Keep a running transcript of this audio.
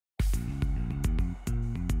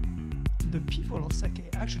the people of sake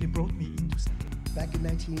actually brought me into sake. Back in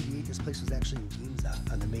 1988, this place was actually in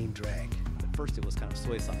Ginza on the main drag. At first it was kind of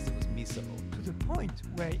soy sauce, it was miso. To the point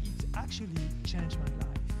where it actually changed my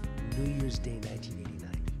life. New Year's Day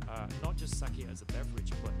 1989. Not just sake as a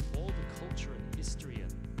beverage, but all the culture and history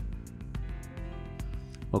and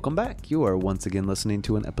Welcome back. You are once again listening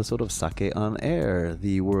to an episode of Sake on Air,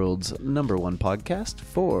 the world's #1 podcast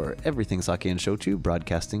for everything sake and shochu,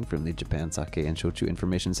 broadcasting from the Japan Sake and Shochu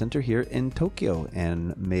Information Center here in Tokyo,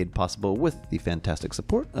 and made possible with the fantastic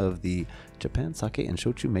support of the Japan Sake and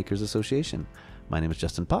Shochu Makers Association. My name is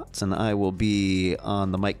Justin Potts, and I will be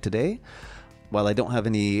on the mic today. While I don't have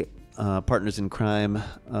any partners in crime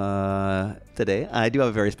today, I do have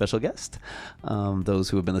a very special guest. Those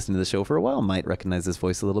who have been listening to the show for a while might recognize this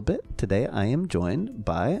voice a little bit. Today I am joined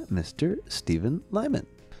by Mr. Stephen Lyaman.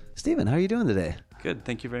 Stephen, how are you doing today? Good,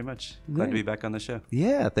 thank you very much. Glad to be back on the show.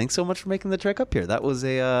 Yeah, thanks so much for making the trek up here. That was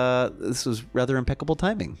this was rather impeccable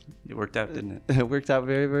timing. It worked out, didn't it? It worked out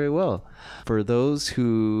very, very well. For those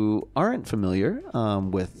who aren't familiar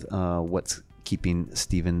with what's keeping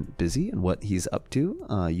Stephen busy and what he's up to,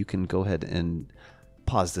 you can go ahead and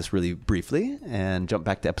pause this really briefly and jump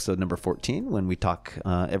back to episode number 14 when we talk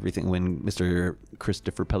everything, when Mr.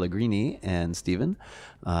 Christopher Pellegrini and Stephen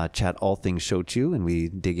chat all things shochu, and we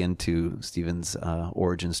dig into Stephen's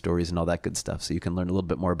origin stories and all that good stuff. So you can learn a little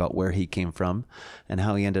bit more about where he came from and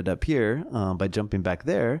how he ended up here by jumping back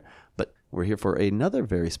there. But we're here for another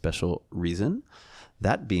very special reason,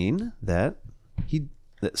 that being that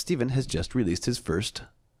Stephen has just released his first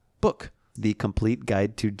book, The Complete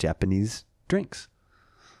Guide to Japanese Drinks.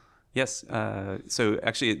 Yes. So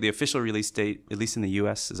actually, the official release date, at least in the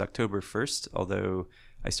U.S., is October 1st, although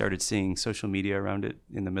I started seeing social media around it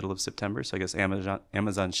in the middle of September. So I guess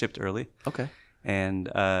Amazon shipped early. Okay. And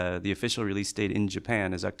the official release date in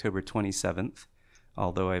Japan is October 27th,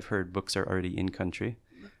 although I've heard books are already in country.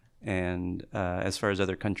 And as far as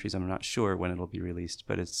other countries, I'm not sure when it'll be released,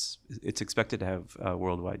 but it's expected to have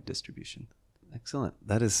worldwide distribution. Excellent.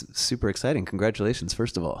 That is super exciting. Congratulations,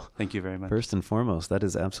 first of all. Thank you very much. First and foremost, that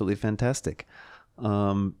is absolutely fantastic.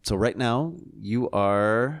 So right now, you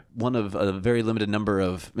are one of a very limited number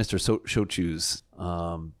of Mr. Shochus.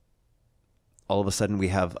 All of a sudden, we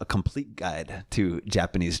have a complete guide to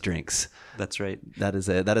Japanese drinks. That's right. That is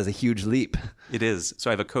a huge leap. It is.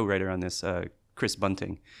 So I have a co-writer on this, Chris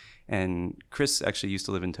Bunting. And Chris actually used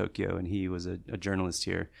to live in Tokyo, and he was a journalist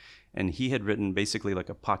here. And he had written basically like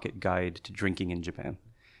a pocket guide to drinking in Japan.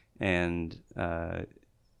 And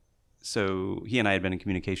so he and I had been in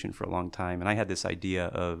communication for a long time. And I had this idea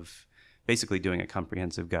of basically doing a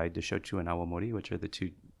comprehensive guide to shochu and awamori, which are the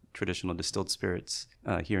two traditional distilled spirits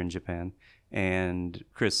here in Japan. And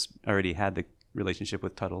Chris already had the relationship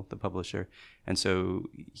with Tuttle, the publisher. And so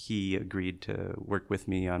he agreed to work with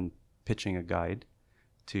me on pitching a guide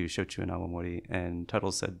to shochu and awamori, and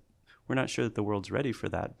Tuttle said, "We're not sure that the world's ready for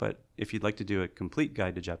that, but if you'd like to do a complete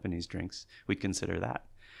guide to Japanese drinks, we'd consider that."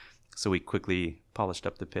 So we quickly polished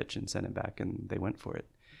up the pitch and sent it back, and they went for it.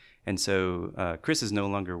 And so Chris is no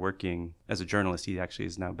longer working as a journalist. He actually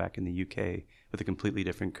is now back in the UK with a completely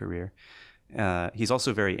different career. He's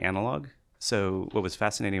also very analog. So what was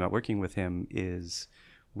fascinating about working with him is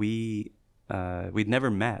we'd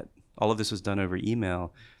never met. All of this was done over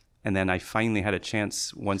email. And then I finally had a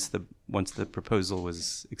chance, once the proposal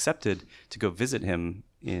was accepted, to go visit him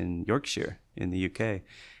in Yorkshire in the UK.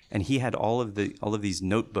 And he had all of these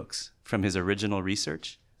notebooks from his original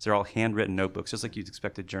research. So they're all handwritten notebooks, just like you'd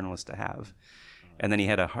expect a journalist to have. And then he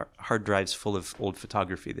had hard drives full of old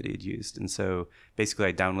photography that he had used. And so basically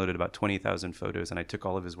I downloaded about 20,000 photos, and I took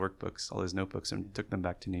all of his workbooks, all his notebooks, and took them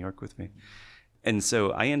back to New York with me. And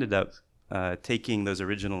so I ended up taking those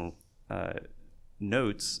original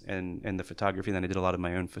notes and the photography, and then I did a lot of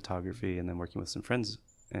my own photography, and then working with some friends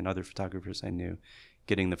and other photographers I knew,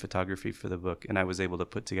 getting the photography for the book, and I was able to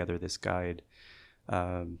put together this guide.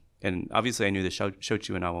 And obviously I knew the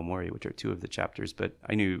shochu and awamori, which are two of the chapters, but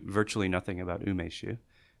I knew virtually nothing about umeshu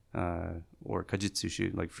or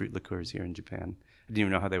kajitsushu, like fruit liqueurs here in Japan. I didn't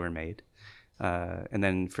even know how they were made. And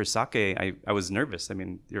then for sake, I was nervous. I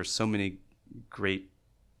mean, there are so many great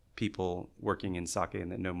people working in sake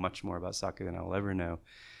and that know much more about sake than I'll ever know.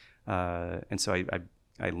 And so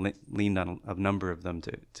I leaned on a number of them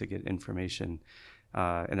to get information.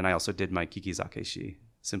 And then I also did my kikizakeshi,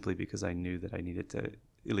 simply because I knew that I needed to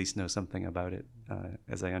at least know something about it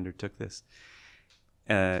as I undertook this.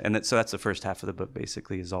 So that's the first half of the book,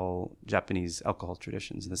 basically, is all Japanese alcohol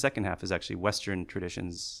traditions. And the second half is actually Western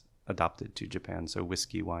traditions adopted to Japan, so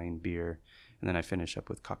whiskey, wine, beer, and then I finish up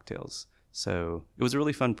with cocktails. So it was a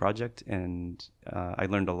really fun project, and I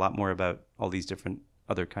learned a lot more about all these different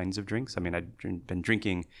other kinds of drinks. I mean, I'd been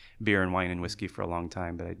drinking beer and wine and whiskey for a long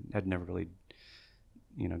time, but I had never really,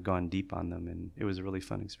 gone deep on them, and it was a really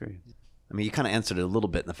fun experience. I mean, you kind of answered it a little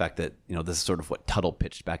bit in the fact that, this is sort of what Tuttle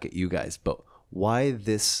pitched back at you guys, but why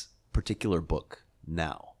this particular book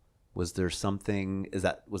now? Was there something, is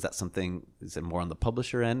it more on the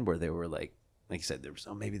publisher end where they were like you said, there was,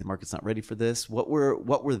 maybe the market's not ready for this. What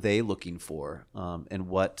were they looking for? And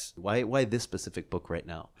why this specific book right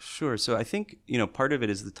now? Sure. So I think, part of it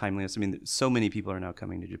is the timeliness. I mean, so many people are now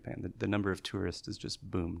coming to Japan. The number of tourists has just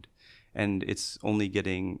boomed. And it's only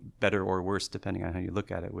getting better or worse depending on how you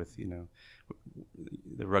look at it with,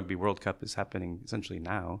 the Rugby World Cup is happening essentially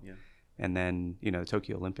now. Yeah. And then, the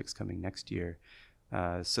Tokyo Olympics coming next year.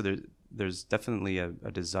 So there's definitely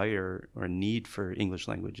a desire or a need for English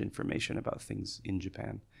language information about things in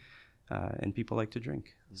Japan. And people like to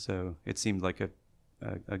drink. So it seemed like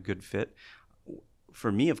a good fit.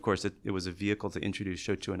 For me, of course, it was a vehicle to introduce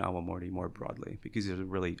shochu and awamori more broadly, because these are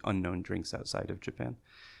really unknown drinks outside of Japan,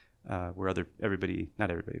 where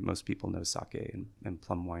most people know sake and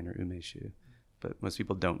plum wine or umeshu, but most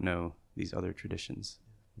people don't know these other traditions.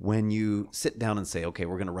 When you sit down and say, okay,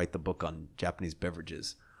 we're going to write the book on Japanese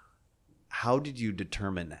beverages, how did you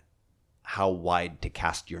determine how wide to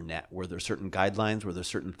cast your net? Were there certain guidelines? Were there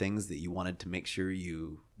certain things that you wanted to make sure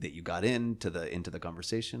that you got into the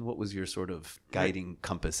conversation? What was your sort of guiding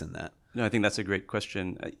compass in that? No, I think that's a great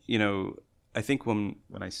question. I think when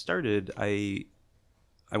I started, I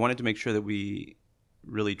wanted to make sure that we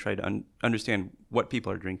really tried to understand what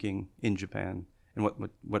people are drinking in Japan and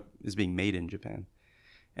what is being made in Japan.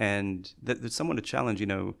 And that's somewhat a challenge,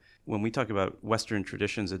 when we talk about Western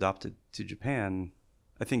traditions adopted to Japan,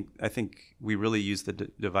 I think we really use the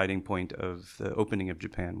dividing point of the opening of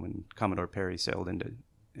Japan when Commodore Perry sailed into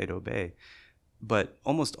Edo Bay. But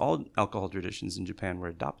almost all alcohol traditions in Japan were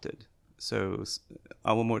adopted. So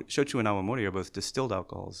shochu and awamori are both distilled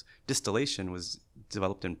alcohols. Distillation was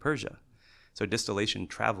developed in Persia. So distillation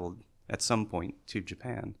traveled at some point to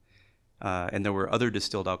Japan. And there were other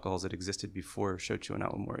distilled alcohols that existed before shochu and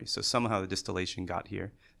awamori. So somehow the distillation got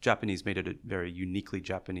here. Japanese made it a very uniquely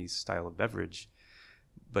Japanese style of beverage,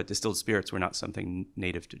 but distilled spirits were not something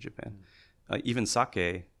native to Japan. Even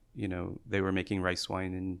sake, they were making rice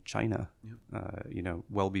wine in China,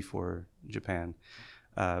 well before Japan.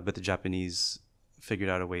 But the Japanese figured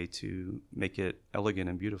out a way to make it elegant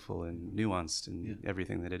and beautiful and nuanced and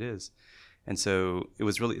everything that it is. And so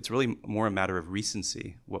it's really more a matter of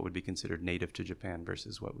recency, what would be considered native to Japan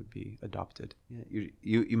versus what would be adopted. Yeah,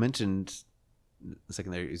 you mentioned a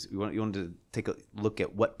second there, you wanted to take a look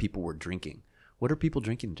at what people were drinking. What are people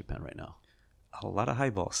drinking in Japan right now? A lot of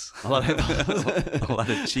highballs. A lot of highballs. A lot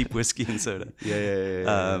of cheap whiskey and soda.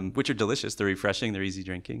 Yeah. Which are delicious. They're refreshing. They're easy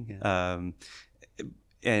drinking. Yeah.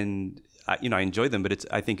 And I enjoy them, but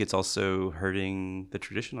I think it's also hurting the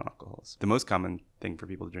traditional alcohols. The most common thing for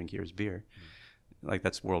people to drink here is beer. Like,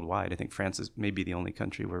 that's worldwide. I think France is maybe the only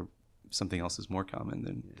country where something else is more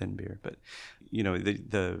common than beer. But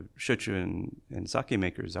the shochu and sake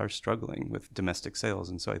makers are struggling with domestic sales,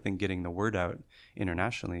 and so I think getting the word out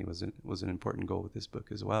internationally was an important goal with this book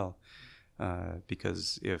as well.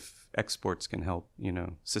 Because if exports can help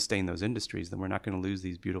sustain those industries, then we're not going to lose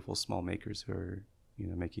these beautiful small makers who are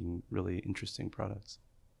making really interesting products.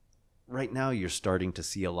 Right now, you're starting to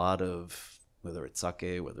see a lot of, whether it's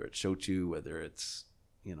sake, whether it's shochu, whether it's,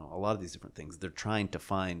 a lot of these different things. They're trying to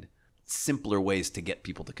find simpler ways to get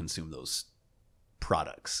people to consume those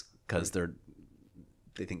products because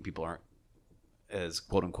they think people aren't as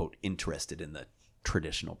quote unquote interested in the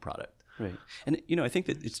traditional product. Right. And, I think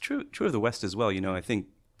that it's true of the West as well. I think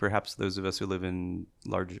perhaps those of us who live in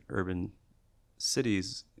large urban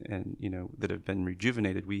cities and that have been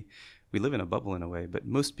rejuvenated, we live in a bubble in a way, but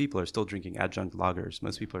most people are still drinking adjunct lagers.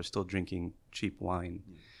 Most people are still drinking cheap wine.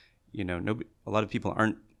 A lot of people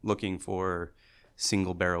aren't looking for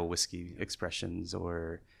single barrel whiskey expressions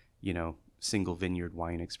or single vineyard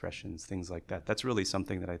wine expressions, things like that. That's really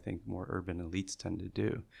something that I think more urban elites tend to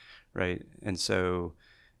do, right? And so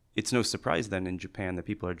it's no surprise then in Japan that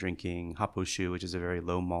people are drinking happoshu, which is a very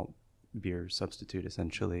low malt beer substitute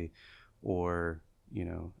essentially, or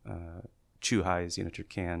chuhais, which are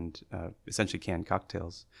canned, essentially canned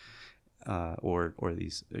cocktails, or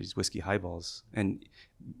these whiskey highballs. And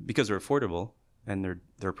because they're affordable and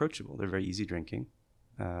they're approachable, they're very easy drinking.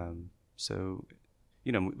 So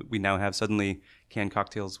we now have suddenly canned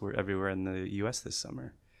cocktails were everywhere in the U.S. this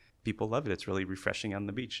summer. People love it. It's really refreshing on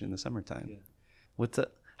the beach in the summertime. Yeah.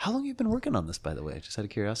 How long have you been working on this, by the way? Just out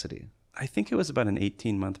of curiosity. I think it was about an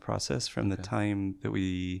 18-month process from the time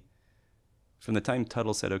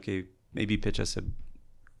Tuttle said, okay, maybe pitch us a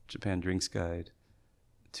Japan drinks guide,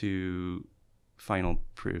 to final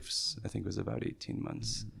proofs, I think, was about 18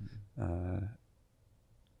 months,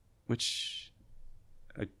 which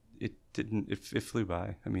it flew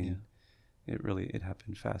by. I mean, it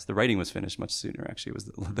happened fast. The writing was finished much sooner, actually. It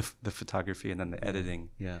was the photography and then the editing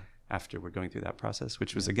after we're going through that process,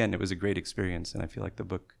 which was, again, it was a great experience. And I feel like the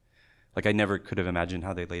book, like I never could have imagined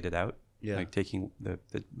how they laid it out. Like taking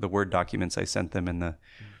the Word documents I sent them and the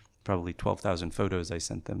probably 12,000 photos I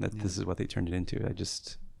sent them, that this is what they turned it into.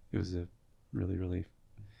 It was a really, really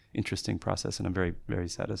interesting process, and I'm very, very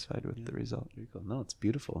satisfied with the result. Very cool. No, it's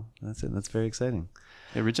beautiful. That's it. That's very exciting.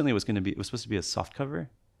 Originally, it was supposed to be a soft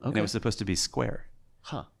cover, and it was supposed to be square.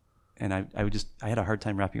 Huh. And I had a hard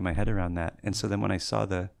time wrapping my head around that. And so then when I saw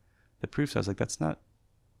the proofs, I was like, that's not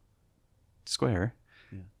square.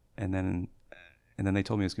 Yeah. And then they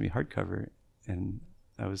told me it was going to be hardcover, and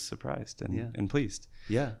I was surprised and pleased.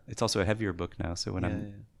 Yeah. It's also a heavier book now, so when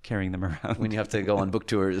I'm carrying them around. When you have to go on book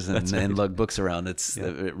tours and lug books around,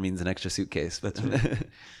 it means an extra suitcase. That's right.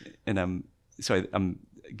 And I'm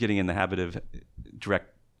getting in the habit of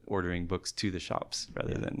direct ordering books to the shops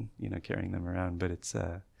rather than, carrying them around. But it's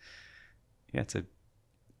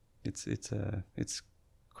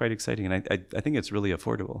quite exciting, and I think it's really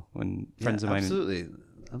affordable. When friends of mine,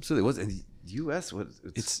 absolutely. What's in U.S.?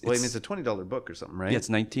 It's a $20 book or something, right? Yeah, it's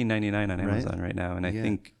 $19.99 on Amazon right now. And I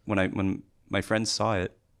think when my friends saw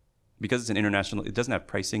it, because it's an international, it doesn't have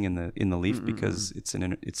pricing in the leaf because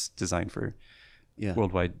it's designed for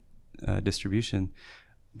worldwide distribution.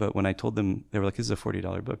 But when I told them, they were like, "This is a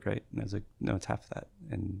 $40 book, right?" And I was like, "No, it's half that."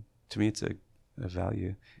 And to me, it's a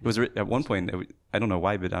value. It was at one point, I don't know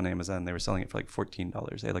why, but on Amazon they were selling it for like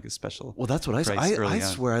 $14. They had like a special. Well, that's what I saw. I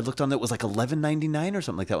swear I looked on it, was like $11.99 or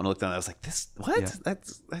something like that. When I looked on it, I was like, "This what? Yeah.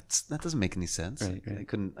 That doesn't make any sense." Right. I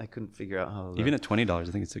couldn't figure out how. Even at $20,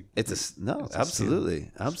 I think absolutely.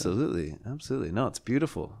 No, it's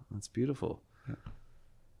beautiful. It's beautiful. Yeah.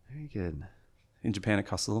 Very good. In Japan, it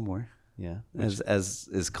costs a little more. Yeah, as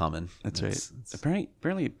is common. That's right.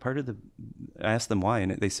 Apparently, part of I asked them why,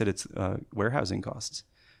 and they said it's warehousing costs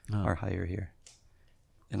are higher here.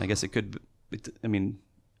 And I guess it could. I mean,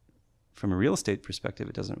 from a real estate perspective,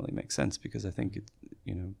 it doesn't really make sense because I think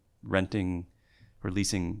renting or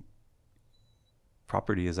leasing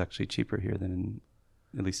property is actually cheaper here than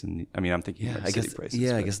at least in. I'm thinking city prices.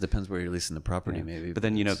 Yeah, I guess it depends where you're leasing the property, maybe. But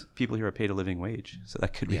then people here are paid a living wage, so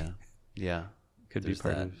that could be. Yeah. Could be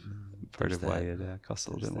part of why it costs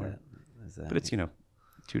a little bit more. But it's $2 more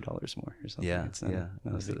or something. Yeah, it's not a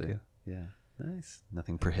big deal. Yeah, nice.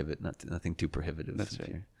 Nothing nothing too prohibitive. That's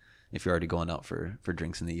right. If you're already going out for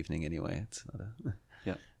drinks in the evening anyway, it's not a.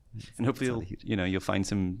 And hopefully you'll find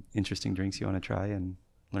some interesting drinks you want to try and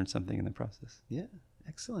learn something in the process. Yeah,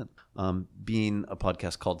 excellent. Being a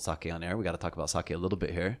podcast called Sake on Air, we got to talk about sake a little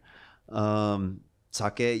bit here.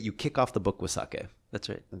 Sake, you kick off the book with sake. That's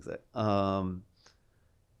right. Exactly.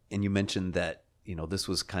 And you mentioned that, this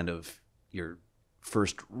was kind of your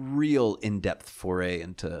first real in-depth foray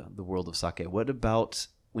into the world of sake. What about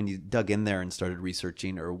when you dug in there and started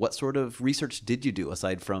researching, or what sort of research did you do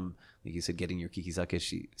aside from, like you said, getting your kikizake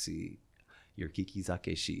shi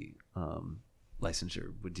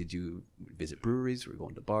licensure? Did you visit breweries? Were you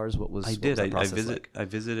going to bars? What was the process like? I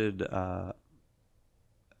visited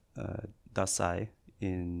Dasai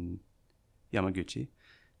in Yamaguchi.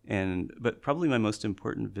 But probably my most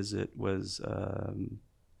important visit was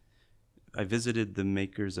I visited the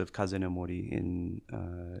makers of Kaze no Mori in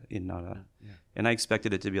Nara, and I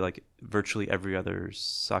expected it to be like virtually every other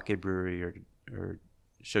sake brewery or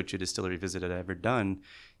shochu distillery visit I'd ever done.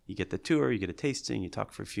 You get the tour, you get a tasting, you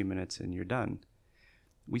talk for a few minutes, and you're done.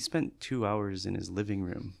 We spent 2 hours in his living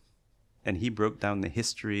room, and he broke down the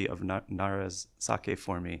history of Nara's sake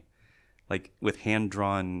for me, like with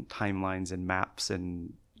hand-drawn timelines and maps,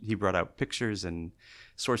 and he brought out pictures and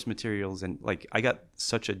source materials, and like I got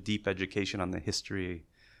such a deep education on the history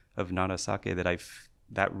of Nara sake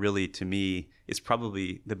that really, to me, is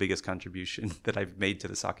probably the biggest contribution that I've made to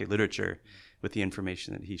the sake literature, with the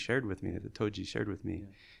information that he shared with me, that the Toji shared with me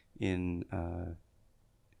in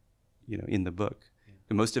the book.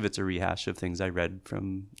 And most of it's a rehash of things I read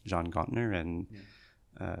from John Gauntner and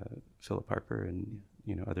Philip Harper and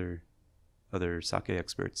other sake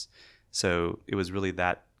experts. So it was really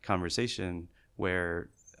that conversation where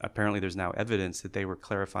apparently there's now evidence that they were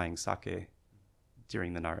clarifying sake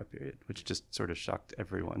during the Nara period, which just sort of shocked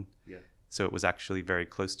everyone. Yeah. So it was actually very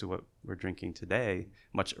close to what we're drinking today,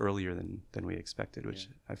 much earlier than we expected, which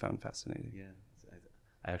I found fascinating. Yeah,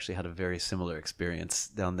 I actually had a very similar experience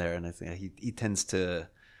down there, and I think he tends to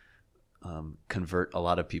convert a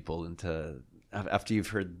lot of people into after you've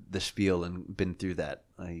heard the spiel and been through that,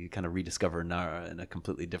 you kind of rediscover Nara in a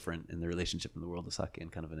completely different, in the relationship in the world of sake in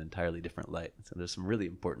kind of an entirely different light. So there's some really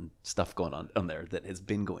important stuff going on down there that has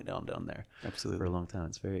been going down there Absolutely. for a long time.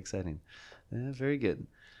 It's very exciting. Yeah, very good.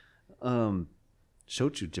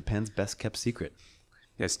 Shochu, Japan's best kept secret.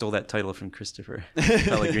 Yeah, I stole that title from Christopher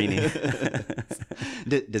Pellegrini.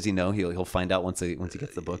 Does he know? He'll find out once he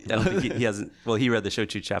gets the book. I don't think he hasn't. Well, he read the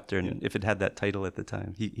shochu chapter, and if it had that title at the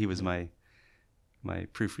time, he was my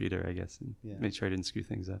proofreader, I guess, and made sure I didn't screw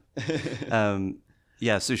things up.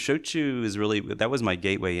 Yeah, so shochu is really, that was my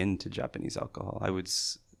gateway into Japanese alcohol. I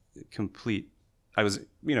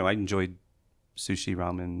enjoyed sushi,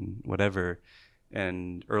 ramen, whatever.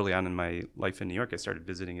 And early on in my life in New York, I started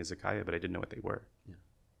visiting izakaya, but I didn't know what they were. Yeah.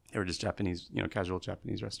 They were just Japanese, casual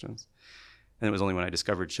Japanese restaurants. And it was only when I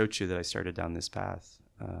discovered shochu that I started down this path.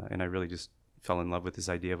 And I really just fell in love with this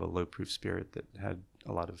idea of a low-proof spirit that had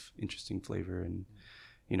a lot of interesting flavor. And,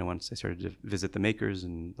 once I started to visit the makers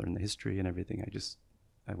and learn the history and everything,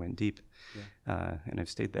 I went deep. Yeah. And I've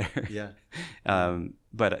stayed there. Yeah.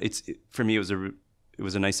 But for me, it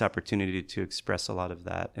was a nice opportunity to express a lot of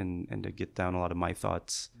that and to get down a lot of my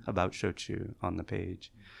thoughts about shochu on the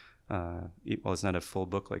page. While it's not a full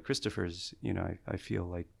book like Christopher's, I feel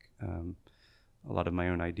like a lot of my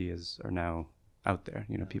own ideas are now out there.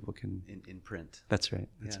 People can in print. That's right.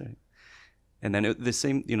 That's right. And then the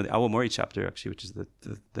same, the Awamori chapter actually, which is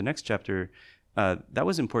the next chapter, that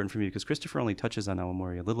was important for me because Christopher only touches on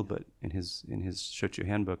Awamori a little bit in his shochu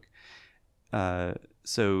handbook.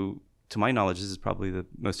 So to my knowledge, this is probably the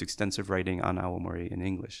most extensive writing on awamori in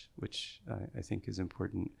English, which I think is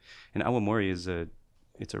important. And awamori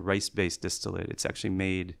it's a rice-based distillate. It's actually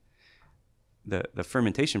made, the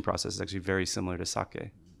fermentation process is actually very similar to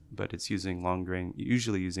sake, but it's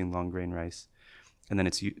usually using long grain rice. And then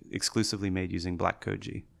it's exclusively made using black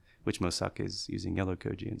koji, which most sake is using yellow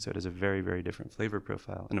koji. And so it has a very, very different flavor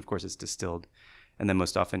profile. And of course it's distilled and then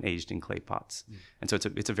most often aged in clay pots. And so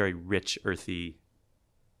it's a very rich, earthy,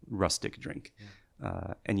 rustic drink.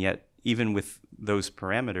 And yet even with those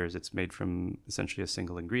parameters, it's made from essentially a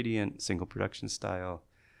single ingredient, single production style.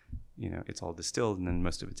 It's all distilled and then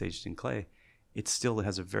most of it's aged in clay. It still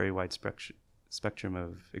has a very wide spectrum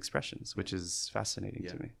of expressions, which is fascinating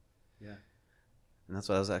to me. Yeah. And that's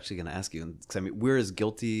what I was actually going to ask you. Because we're as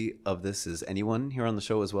guilty of this as anyone here on the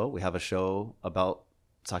show as well. We have a show about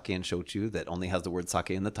sake and shochu that only has the word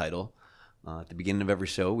sake in the title. At the beginning of every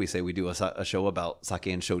show, we say we do a show about sake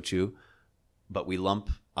and shochu, but we lump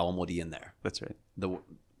awamori in there. That's right.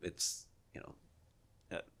 It's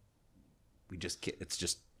it's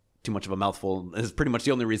just too much of a mouthful. It's pretty much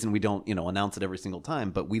the only reason we don't announce it every single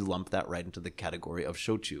time. But we lump that right into the category of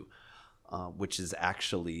shochu, which is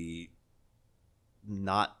actually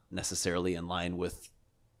not necessarily in line with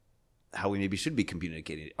how we maybe should be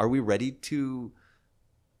communicating. Are we ready to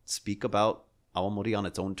speak about awamori on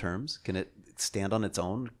its own terms? Can it stand on its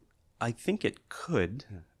own? I think it could,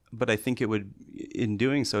 but I think it would, in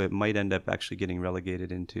doing so, it might end up actually getting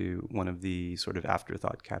relegated into one of the sort of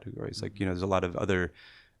afterthought categories. Like, there's a lot of other,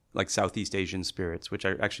 like Southeast Asian spirits, which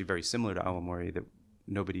are actually very similar to awamori that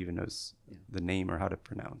nobody even knows the name or how to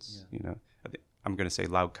pronounce. I'm going to say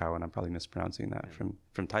Lao Khao, and I'm probably mispronouncing that from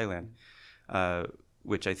Thailand,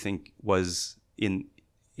 which I think was it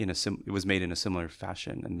was made in a similar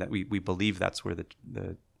fashion, and that we believe that's where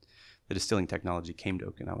the distilling technology came to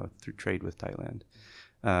Okinawa through trade with Thailand.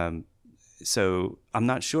 So I'm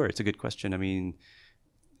not sure. It's a good question. I mean,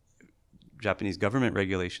 Japanese government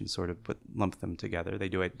regulations sort of lump them together. They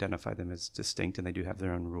do identify them as distinct, and they do have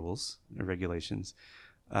their own rules or regulations.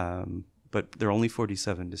 But there are only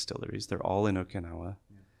 47 distilleries. They're all in Okinawa.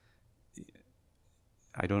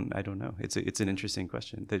 I don't know. It's an interesting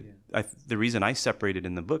question. The reason I separate it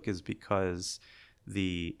in the book is because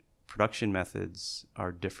the production methods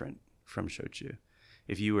are different from shochu.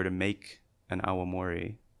 If you were to make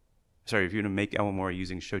awamori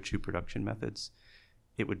using shochu production methods,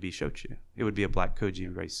 it would be shochu. It would be a black koji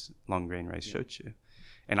rice, long grain rice shochu.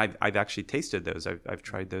 And I've actually tasted those. I've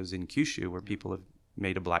tried those in Kyushu where people have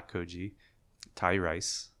made a black koji, Thai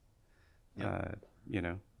rice,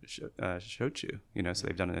 shochu. So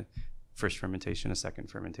they've done a first fermentation, a second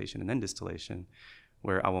fermentation, and then distillation.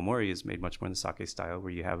 Where awamori is made much more in the sake style,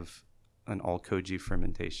 where you have an all koji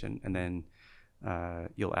fermentation, and then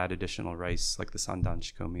you'll add additional rice, like the sandan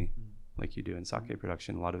shikomi, like you do in sake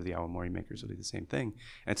production. A lot of the awamori makers will do the same thing,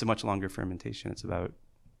 and it's a much longer fermentation. It's about,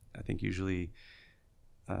 I think, usually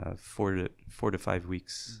 4 to 5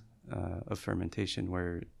 weeks of fermentation,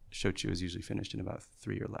 where shochu is usually finished in about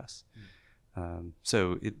 3 or less.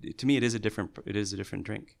 So to me, it is a different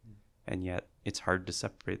drink, and yet it's hard to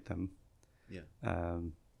separate them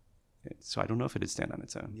So I don't know if it'd stand on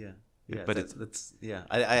its own. Yeah, but that's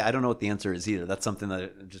I don't know what the answer is either. That's something that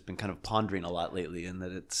I've just been kind of pondering a lot lately, and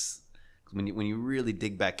that it's when you really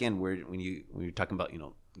dig back in, when you're talking about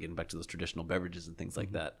getting back to those traditional beverages and things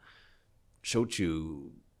like that, shochu,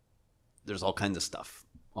 there's all kinds of stuff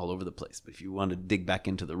all over the place. But if you want to dig back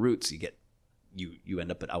into the roots, you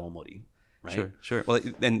end up at awamori, right? Sure. Well,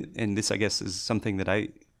 and this I guess is something that I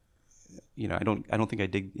don't think I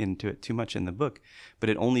dig into it too much in the book, but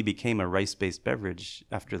it only became a rice-based beverage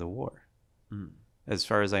after the war. As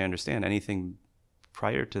far as I understand, anything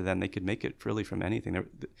prior to then, they could make it really from anything.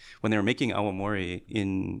 When they were making awamori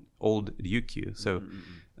in old Ryukyu, so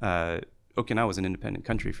Okinawa was an independent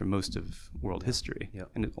country for most of world history,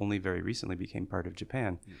 and it only very recently became part of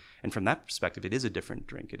Japan. And from that perspective, it is a different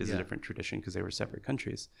drink. It is a different tradition because they were separate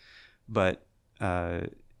countries. But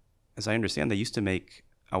as I understand, they used to make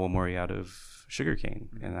awamori out of sugarcane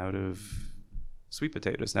and out of sweet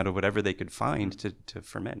potatoes, and out of whatever they could find to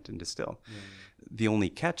ferment and distill. The only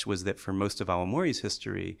catch was that for most of awamori's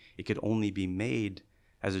history, it could only be made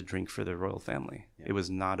as a drink for the royal family. It was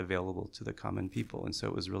not available to the common people, and so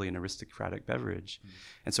it was really an aristocratic beverage.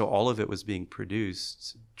 And so all of it was being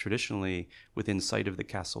produced traditionally within sight of the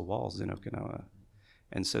castle walls in Okinawa.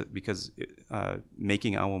 And so because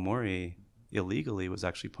making awamori illegally was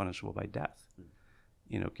actually punishable by death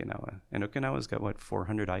in Okinawa. And Okinawa's got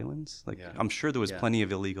 400 islands? I'm sure there was plenty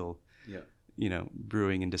of illegal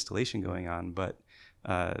brewing and distillation going on, but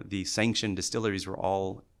the sanctioned distilleries were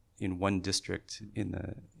all in one district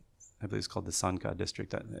I believe it's called the Sanka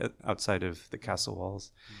district, outside of the castle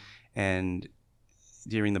walls. And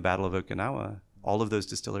during the Battle of Okinawa, all of those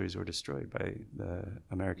distilleries were destroyed by the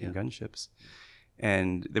American gunships.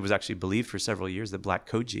 And it was actually believed for several years that black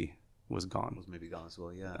koji was gone. Was maybe gone as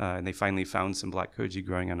well, and they finally found some black koji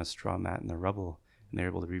growing on a straw mat in the rubble, and they were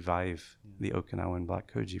able to revive the Okinawan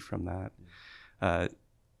black koji from that.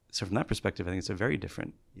 So from that perspective, I think it's a very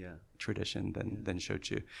different tradition than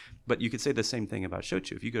shochu. But you could say the same thing about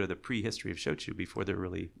shochu. If you go to the prehistory of shochu, before there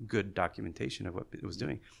really good documentation of what it was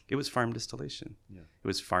doing, it was farm distillation. It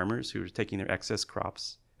was farmers who were taking their excess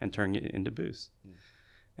crops and turning it into booze.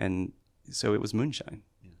 And so it was moonshine,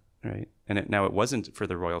 right? And now it wasn't for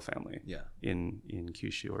the royal family in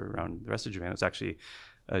Kyushu or around the rest of Japan. It was actually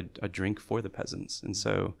a drink for the peasants. And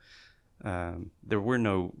so there were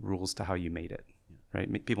no rules to how you made it.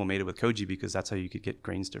 Right, people made it with koji because that's how you could get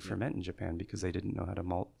grains to ferment in Japan, because they didn't know how to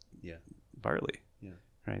malt barley.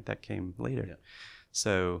 Right, that came later.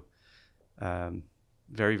 So,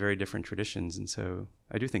 very, very different traditions, and so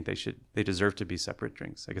I do think they deserve to be separate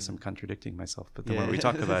drinks. I guess I'm contradicting myself, but the more we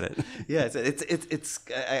talk about it,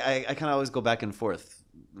 I kind of always go back and forth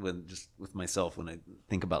with myself when I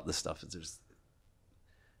think about this stuff.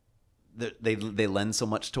 They lend so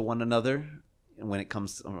much to one another. And when it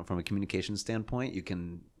comes from a communication standpoint,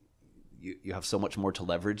 you have so much more to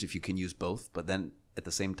leverage if you can use both. But then at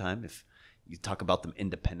the same time, if you talk about them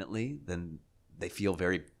independently, then they feel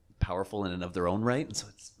very powerful in and of their own right. And so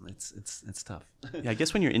it's tough. I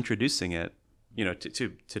guess when you're introducing it,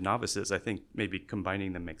 to novices, I think maybe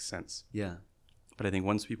combining them makes sense. But I think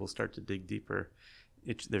once people start to dig deeper,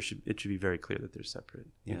 it should be very clear that they're separate.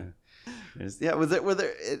 Were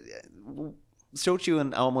there shochu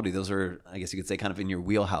and awamori, those are, I guess you could say, kind of in your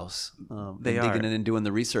wheelhouse. They are. Digging in and doing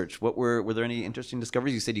the research. Were there any interesting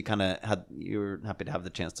discoveries? You said you were happy to have the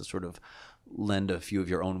chance to sort of lend a few of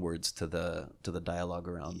your own words to the dialogue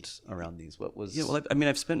around these. What was?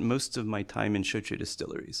 I've spent most of my time in shochu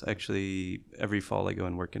distilleries. Actually, every fall I go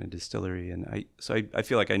and work in a distillery, and I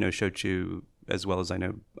feel like I know shochu as well as I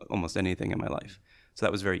know almost anything in my life. So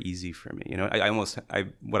that was very easy for me.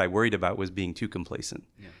 What I worried about was being too complacent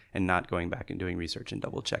and not going back and doing research and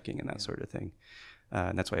double checking and that sort of thing.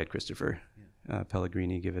 And that's why I had Christopher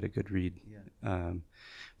Pellegrini give it a good read.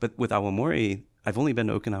 But with awamori, I've only been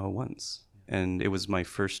to Okinawa once, and it was my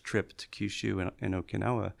first trip to Kyushu and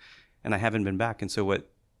Okinawa, and I haven't been back. And so what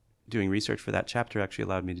doing research for that chapter actually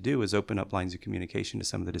allowed me to do was open up lines of communication to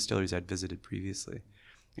some of the distilleries I'd visited previously,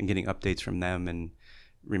 and getting updates from them and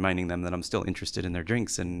reminding them that I'm still interested in their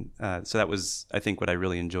drinks. And so that was, I think, what I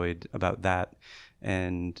really enjoyed about that.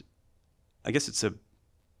 And I guess it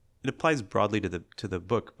applies broadly to the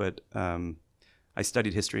book, but I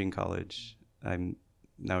studied history in college. I'm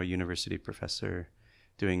now a university professor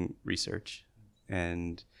doing research,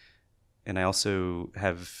 and I also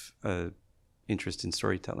have a interest in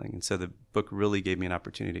storytelling. And so the book really gave me an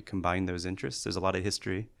opportunity to combine those interests. There's a lot of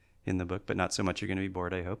history in the book, but not so much you're going to be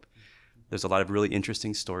bored, I hope. There's a lot of really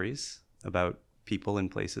interesting stories about people and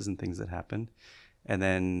places and things that happen. And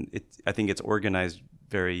then I think it's organized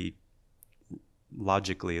very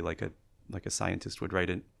logically, like a like a scientist would write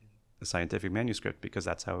a scientific manuscript, because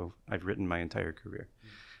that's how I've written my entire career.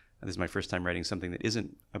 And this is my first time writing something that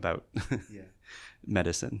isn't about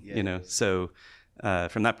medicine, So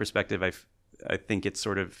from that perspective, I think it's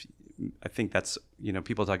sort of, I think that's,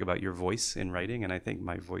 people talk about your voice in writing, and I think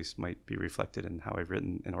my voice might be reflected in how I've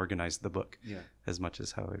written and organized the book as much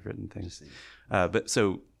as how I've written things. But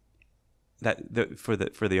so for the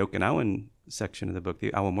Okinawan section of the book,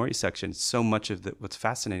 the Awamori section, so much of what's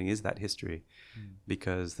fascinating is that history,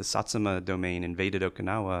 because the Satsuma domain invaded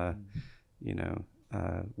Okinawa,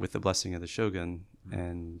 with the blessing of the shogun,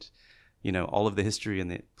 and all of the history and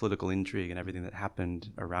the political intrigue and everything that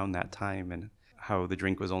happened around that time, and how the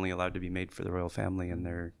drink was only allowed to be made for the royal family and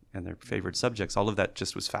their favored subjects. All of that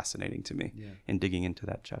just was fascinating to me in digging into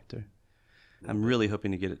that chapter. I'm really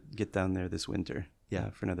hoping to get down there this winter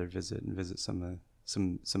for another visit, and visit some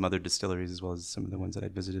other distilleries as well as some of the ones that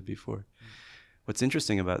I'd visited before. What's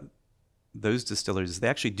interesting about those distilleries is they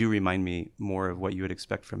actually do remind me more of what you would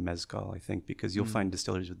expect from mezcal, I think, because you'll find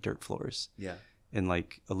distilleries with dirt floors and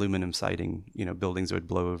like aluminum siding, buildings that would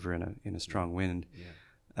blow over in a strong wind,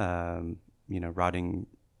 rotting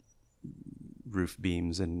roof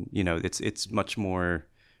beams, and it's much more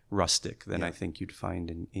rustic than I think you'd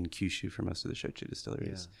find in Kyushu for most of the shochu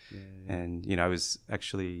distilleries. And I was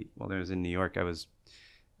actually, while I was in New York, I was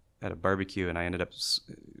at a barbecue, and I ended up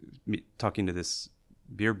talking to this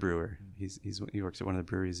beer brewer. He works at one of the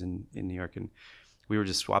breweries in New York, and we were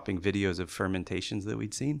just swapping videos of fermentations that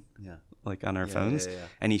we'd seen like on our phones.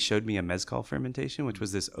 And he showed me a mezcal fermentation, which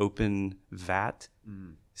was this open vat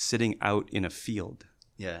sitting out in a field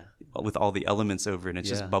with all the elements over it, and it's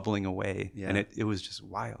just bubbling away, and it was just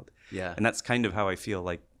wild. And that's kind of how I feel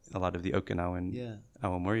like a lot of the Okinawan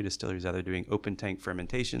Awamori distilleries are. They're doing open tank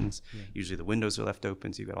fermentations. Usually the windows are left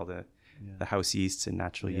open, so you've got all the house yeasts and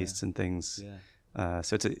natural yeasts and things.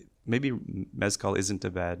 So maybe mezcal isn't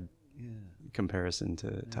a bad comparison to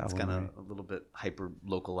Awamori. It's kind of a little bit hyper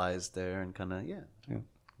localized there, and kind of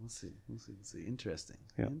We'll see. Interesting.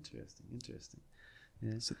 Interesting.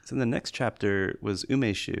 Yeah. So the next chapter was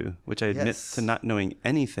umeshu, which I admit to not knowing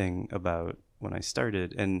anything about when I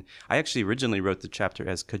started. And I actually originally wrote the chapter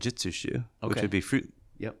as kajitsushu, which would be fruit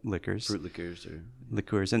liquors. Fruit liquors or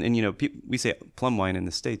liqueurs. And we say plum wine in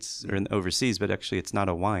the States or overseas, but actually it's not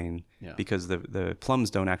a wine because the plums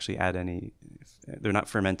don't actually add any, they're not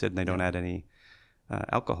fermented, and they don't add any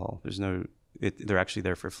alcohol. There's no, they're actually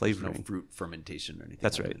there for flavoring. There's no fruit fermentation or anything.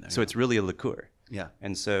 That's right. So it's really a liqueur. Yeah.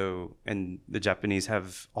 And the Japanese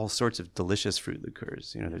have all sorts of delicious fruit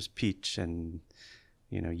liqueurs. There's peach and,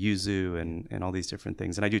 yuzu and all these different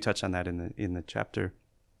things. And I do touch on that in the chapter.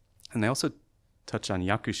 And I also touch on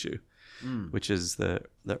yakushu, which is the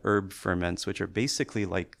herb ferments, which are basically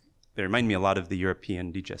like, they remind me a lot of the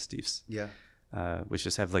European digestives. Yeah. Which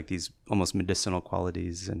just have like these almost medicinal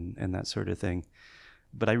qualities and that sort of thing.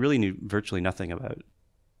 But I really knew virtually nothing about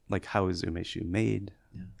like how is umeshu made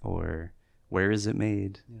or where is it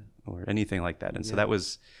made or anything like that. And so that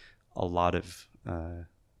was a lot of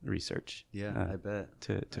research. I bet.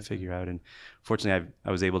 To figure out. And fortunately,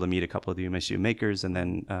 I was able to meet a couple of the umeshu makers, and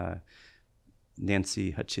then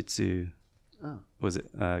Nancy Hachitsu was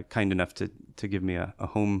kind enough to give me a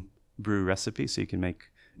home brew recipe so you can make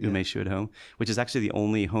umeshu at home, which is actually the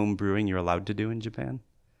only home brewing you're allowed to do in Japan.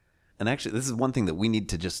 And actually, this is one thing that we need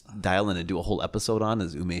to just dial in and do a whole episode on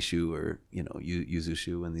is umeshu or,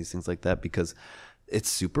 yuzushu and these things like that, because it's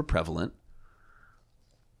super prevalent.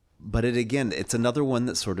 But it's another one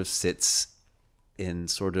that sort of sits in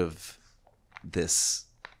sort of this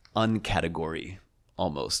uncategory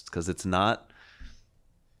almost, because it's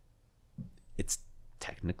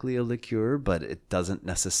technically a liqueur, but it doesn't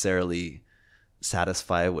necessarily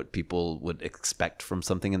satisfy what people would expect from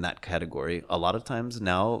something in that category. A lot of times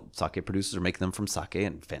now sake producers are making them from sake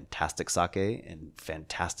and fantastic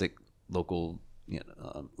local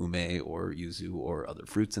ume or yuzu or other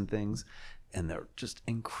fruits and things, and they're just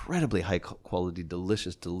incredibly high quality,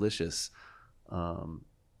 delicious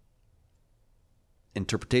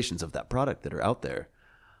interpretations of that product that are out there.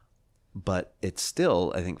 But it's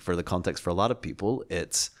still, I think, for the context for a lot of people,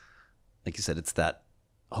 it's like you said, it's that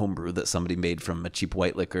homebrew that somebody made from a cheap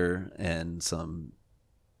white liquor and some,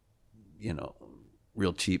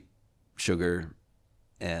 real cheap sugar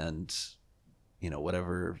and,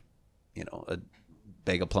 whatever, a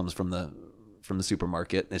bag of plums from the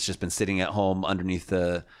supermarket. It's just been sitting at home underneath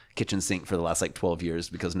the kitchen sink for the last 12 years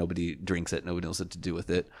because nobody drinks it. Nobody knows what to do with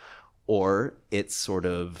it. Or it's sort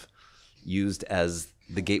of used as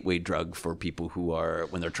the gateway drug for people who are,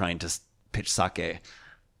 when they're trying to pitch sake,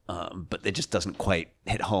 but it just doesn't quite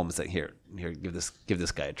hit home. It's like, here, give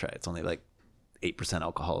this guy a try. It's only like 8%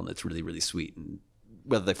 alcohol and it's really, really sweet. And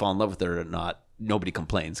whether they fall in love with it or not, nobody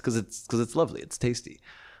complains because it's lovely, it's tasty.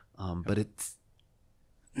 But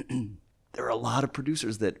there are a lot of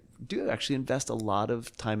producers that do actually invest a lot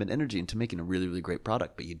of time and energy into making a really, really great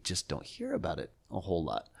product, but you just don't hear about it a whole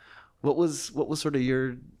lot. What was sort of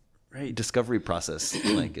your discovery process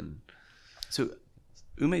like? So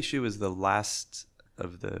umeshu is the last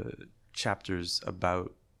of the chapters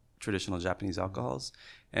about traditional Japanese alcohols,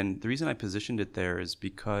 and the reason I positioned it there is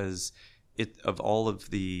because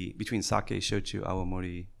between sake, shochu,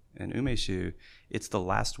 awamori, and umeshu, it's the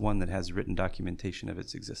last one that has written documentation of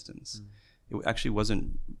its existence. It actually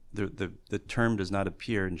wasn't, the term does not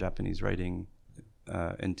appear in Japanese writing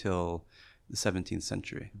until the 17th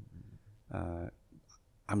century.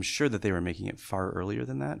 I'm sure that they were making it far earlier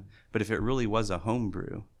than that, but if it really was a home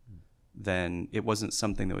brew, then it wasn't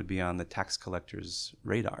something that would be on the tax collector's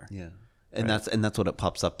radar. Yeah. And that's what it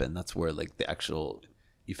pops up in. That's where like the actual,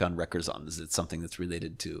 you found records on. Is it something that's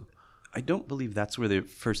related to? I don't believe that's where the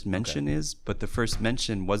first mention is, but the first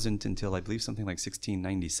mention wasn't until I believe something like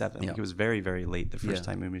 1697. Like it was very, very late the first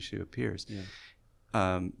time umeshu appears.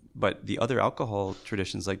 Yeah. But the other alcohol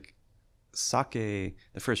traditions like sake,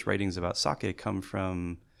 the first writings about sake come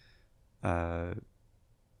from, a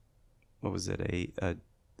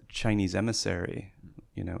Chinese emissary.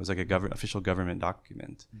 It was like official government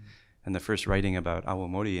document. And the first writing about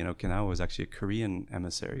awamori in Okinawa was actually a Korean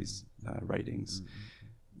emissary's writings.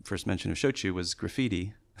 First mention of shochu was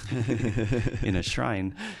graffiti in a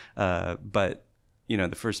shrine. But,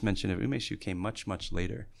 the first mention of umeshu came much, much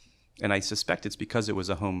later. And I suspect it's because it was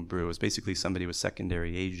a home brew. It was basically somebody was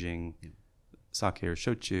secondary aging sake or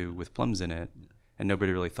shochu with plums in it. And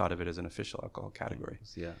nobody really thought of it as an official alcohol category.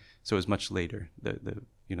 Yeah. So it was much later,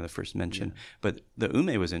 the first mention. Yeah. But the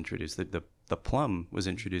ume was introduced. The plum was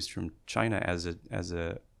introduced from China as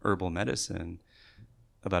a herbal medicine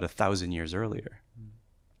about 1,000 years earlier.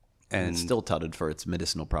 And it's still touted for its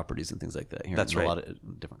medicinal properties and things like that. That's right. A lot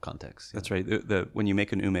of different contexts. Yeah. That's right. When you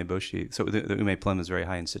make an ume boshi, so the ume plum is very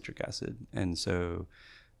high in citric acid, and so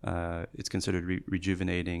it's considered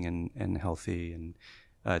rejuvenating and healthy. And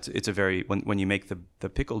it's a very when you make the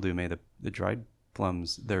pickled ume, the dried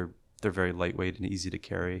plums, they're very lightweight and easy to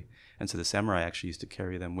carry. And so the samurai actually used to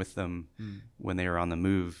carry them with them when they were on the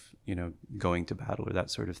move, going to battle or that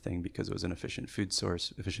sort of thing, because it was an efficient food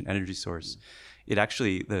source, efficient energy source. It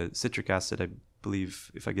actually, the citric acid, I believe,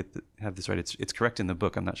 if I have this right, it's correct in the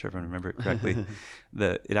book. I'm not sure if I remember it correctly.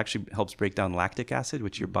 It actually helps break down lactic acid,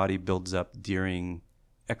 which your body builds up during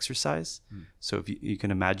exercise. So if you can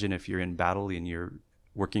imagine if you're in battle and you're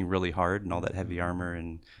working really hard and all that heavy armor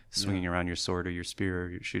and swinging around your sword or your spear or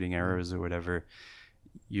you're shooting arrows or whatever,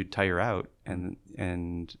 you'd tire out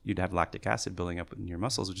and you'd have lactic acid building up in your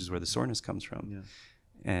muscles, which is where the soreness comes from. Yeah.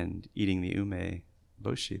 And eating the ume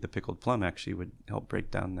boshi, the pickled plum, actually would help break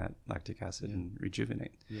down that lactic acid and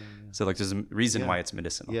rejuvenate. So there's a reason why it's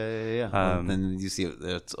medicinal. Then you see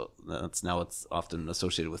it's often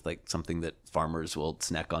associated with like something that farmers will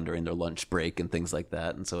snack on during their lunch break and things like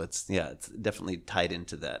that. And so it's definitely tied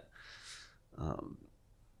into that.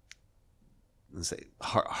 Let's say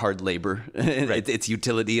hard labor, right. Its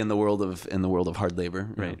utility in the world of hard labor.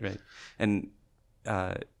 Right. And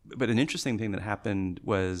but an interesting thing that happened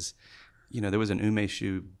was, there was an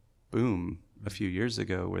umeshu boom a few years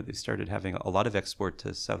ago where they started having a lot of export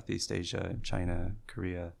to Southeast Asia, China,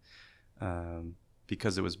 Korea,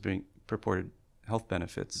 because it was bringing purported health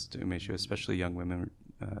benefits to umeshu, especially young women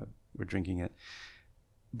were drinking it.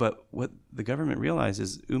 But what the government realized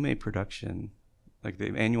is ume production, like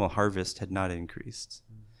the annual harvest, had not increased,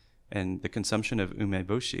 and the consumption of ume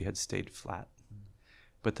boshi had stayed flat,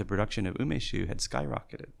 but the production of umeshu had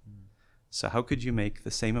skyrocketed. So how could you make the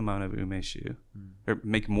same amount of umeshu, or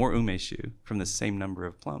make more umeshu from the same number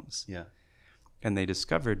of plums? Yeah. And they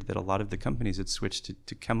discovered that a lot of the companies had switched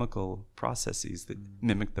to chemical processes that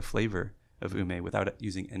mimic the flavor of ume without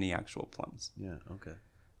using any actual plums. Yeah. Okay.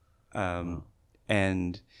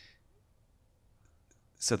 And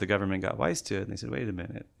so the government got wise to it, and they said, wait a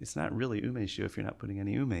minute, it's not really umeshu if you're not putting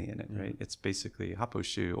any ume in it, right? It's basically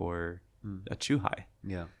happoshu or a chuhai.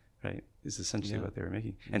 Yeah. Right? Is essentially what they were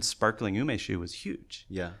making. And sparkling umeshu was huge.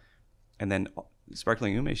 Yeah. And then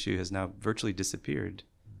sparkling umeshu has now virtually disappeared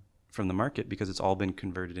from the market because it's all been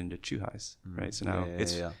converted into chuhais, right? So now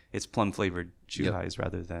it's plum flavored chuhais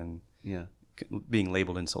rather than being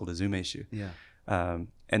labeled and sold as umeshu. Yeah.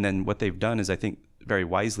 And then what they've done is, I think very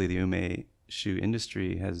wisely, the umeshu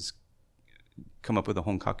industry has come up with a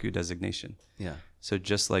honkaku designation. Yeah. So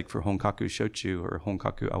just like for honkaku shochu or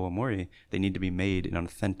honkaku awamori, they need to be made in an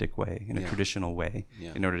authentic way, in a traditional way,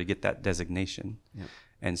 in order to get that designation. Yeah.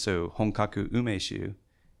 And so honkaku umeshu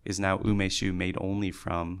is now umeshu made only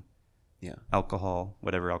from alcohol,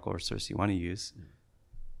 whatever alcohol source you want to use,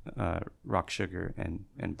 rock sugar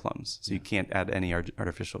and plums. So you can't add any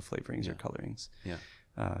artificial flavorings or colorings.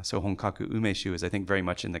 So honkaku umeshu is, I think, very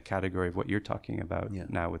much in the category of what you're talking about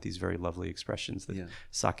now, with these very lovely expressions that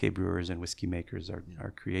sake brewers and whiskey makers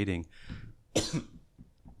are creating.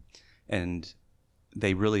 And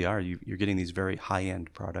they really are. You're getting these very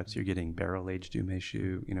high-end products. You're getting barrel-aged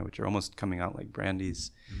umeshu, which are almost coming out like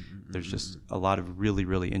brandies. There's just a lot of really,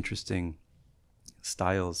 really interesting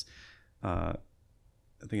styles. I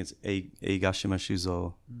think it's Eigashima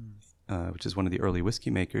Shuzo, which is one of the early whiskey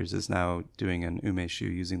makers, is now doing an umeshu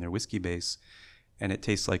using their whiskey base, and it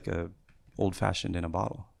tastes like a old-fashioned in a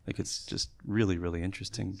bottle. Like, it's just really, really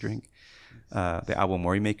interesting drink. The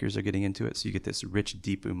awamori makers are getting into it, so you get this rich,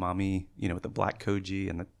 deep umami, with the black koji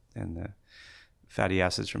and the fatty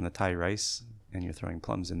acids from the Thai rice, and you're throwing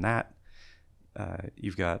plums in that.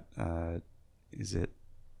 You've got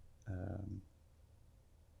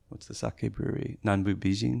what's the sake brewery? Nanbu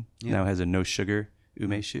Bijin now has a no sugar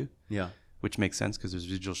umeshu, which makes sense because there's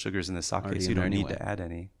residual sugars in the sake, so you don't need to add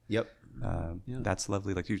any. That's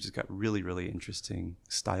lovely. Like, you've just got really, really interesting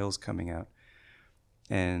styles coming out.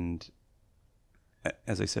 And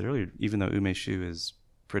as I said earlier, even though umeshu is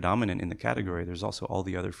predominant in the category, there's also all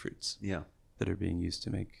the other fruits that are being used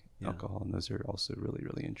to make alcohol, and those are also really,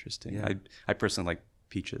 really interesting. I personally like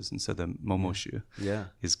peaches, and so the momoshu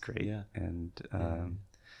is great. And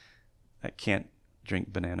I can't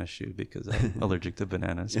drink banana shoe because I'm allergic to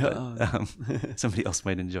bananas, but somebody else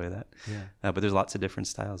might enjoy that. But there's lots of different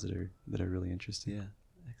styles that are really interesting.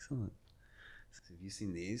 Excellent. So have you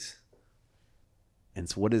seen these? And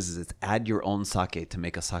so what is it's add your own sake to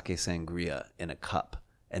make a sake sangria in a cup,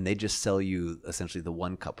 and they just sell you essentially the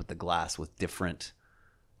one cup with the glass with different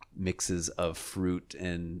mixes of fruit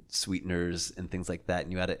and sweeteners and things like that,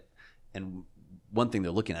 and you add it. And one thing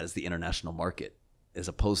they're looking at is the international market, as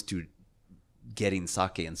opposed to getting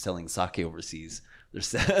sake and selling sake overseas.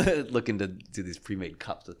 They're looking to do these pre-made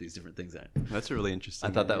cups with these different things in it. That's a really interesting.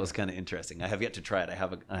 I thought that was kind of interesting. I have yet to try it. I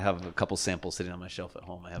have a couple samples sitting on my shelf at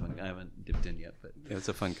home. I haven't dipped in yet, but it's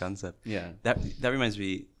a fun concept. That reminds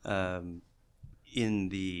me. In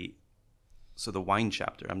the wine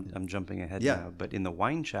chapter, I'm jumping ahead now, but in the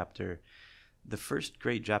wine chapter, the first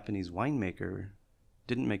great Japanese winemaker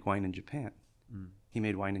didn't make wine in Japan. He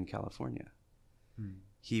made wine in California.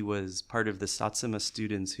 He was part of the Satsuma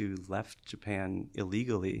students who left Japan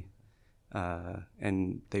illegally,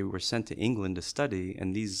 and they were sent to England to study.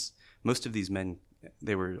 And most of these men,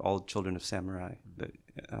 they were all children of samurai,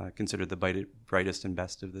 considered the brightest and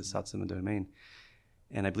best of the Satsuma domain.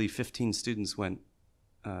 And I believe 15 students went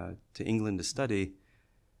to England to study.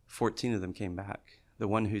 14 of them came back. The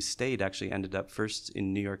one who stayed actually ended up first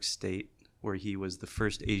in New York State, where he was the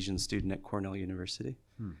first Asian student at Cornell University.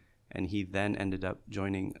 And he then ended up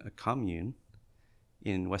joining a commune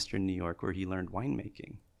in Western New York where he learned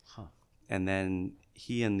winemaking. And then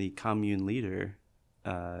he and the commune leader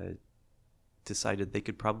decided they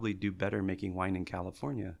could probably do better making wine in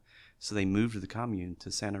California. So they moved the commune to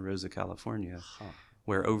Santa Rosa, California,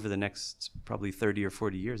 where over the next probably 30 or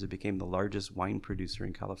 40 years, it became the largest wine producer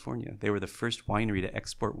in California. They were the first winery to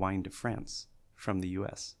export wine to France from the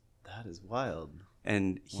U.S. That is wild.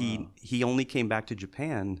 And he only came back to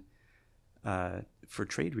Japan for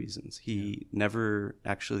trade reasons. He never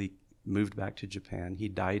actually moved back to Japan. He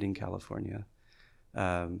died in California.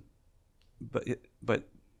 And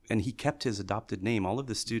he kept his adopted name. All of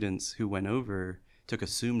the students who went over took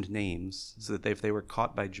assumed names so that if they were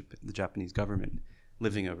caught by the Japanese government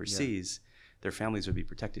living overseas, their families would be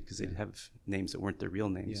protected because they'd have names that weren't their real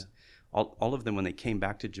names. All of them, when they came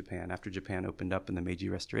back to Japan, after Japan opened up in the Meiji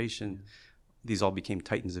Restoration, these all became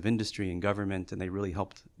titans of industry and government, and they really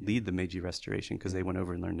helped lead the Meiji Restoration because they went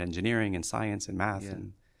over and learned engineering and science and math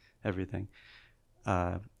and everything.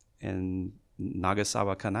 And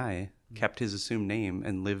Nagasawa Kanai kept his assumed name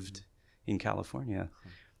and lived in California.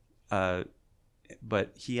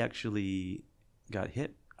 But he actually got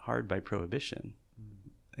hit hard by Prohibition.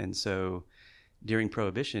 And so during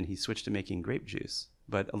Prohibition, he switched to making grape juice.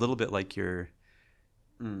 But a little bit like your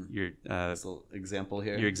example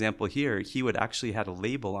here. Your example here, he would actually had a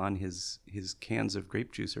label on his cans of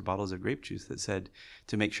grape juice or bottles of grape juice that said,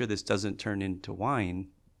 to make sure this doesn't turn into wine,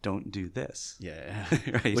 don't do this.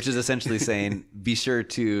 Right? Which is essentially saying, be sure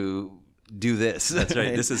to do this. That's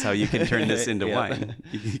right. This is how you can turn this into wine.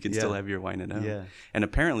 You can still have your wine at home. And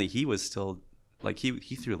apparently he was still, like,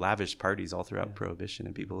 he threw lavish parties all throughout Prohibition,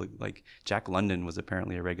 and people like Jack London was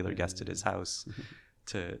apparently a regular guest at his house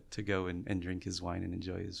to go and drink his wine and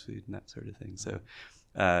enjoy his food and that sort of thing. So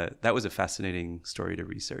that was a fascinating story to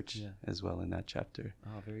research as well in that chapter.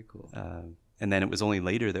 Oh, very cool. And then it was only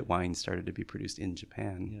later that wine started to be produced in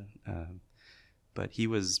Japan. But he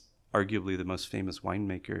was arguably the most famous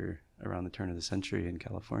winemaker around the turn of the century in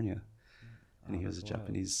California. And he was a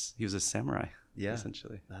Japanese, he was a samurai,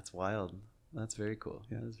 essentially. That's wild. That's very cool.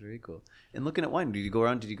 Yeah, that's very cool. And looking at wine, did you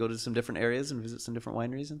go to some different areas and visit some different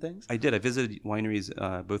wineries and things? I did. I visited wineries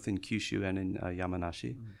both in Kyushu and in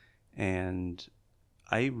Yamanashi. And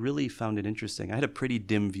I really found it interesting. I had a pretty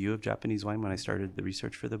dim view of Japanese wine when I started the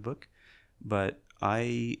research for the book. But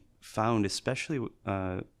I found, especially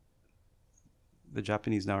the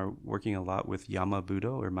Japanese now are working a lot with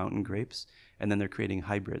Yamabudo or mountain grapes, and then they're creating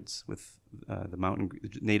hybrids with the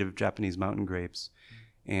native Japanese mountain grapes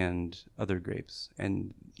and other grapes.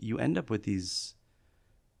 And you end up with these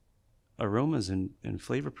aromas and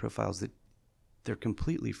flavor profiles that they're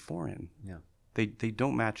completely foreign. Yeah. They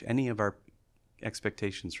don't match any of our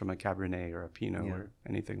expectations from a Cabernet or a Pinot or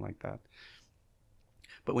anything like that.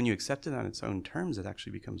 But when you accept it on its own terms, it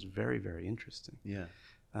actually becomes very, very interesting. Yeah.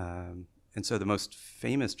 And so the most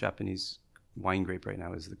famous Japanese wine grape right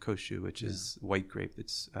now is the koshu, which is white grape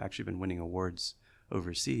that's actually been winning awards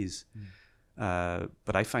overseas.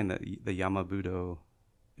 But I find that the Yamabudo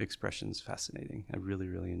expressions fascinating. I really,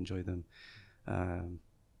 really enjoy them.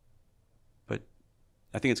 But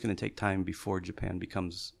I think it's going to take time before Japan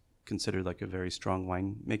becomes considered like a very strong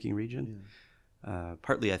winemaking region.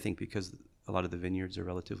 Partly, I think, because a lot of the vineyards are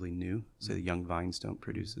relatively new, so the young vines don't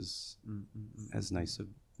produce as nice of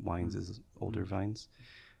wines as older vines.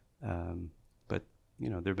 But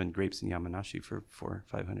there have been grapes in Yamanashi for 400 or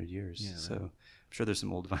 500 years. So I'm sure there's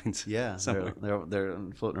some old vines. Yeah, they're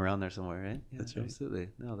floating around there somewhere, right? Yeah, that's right. Absolutely.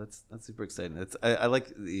 No, that's super exciting. I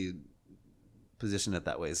like the position it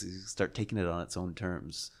that way. So you start taking it on its own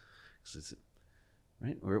terms.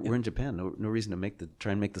 Right? We're in Japan. No reason to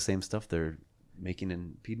try and make the same stuff they're making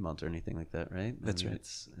in Piedmont or anything like that, right? That's right.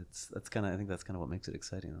 I think that's kind of what makes it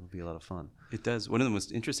exciting. It'll be a lot of fun. It does. One of the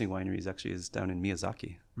most interesting wineries actually is down in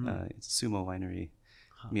Miyazaki. It's a sumo winery.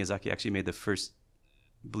 Miyazaki actually made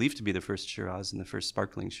believed to be the first Shiraz and the first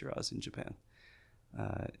sparkling Shiraz in Japan.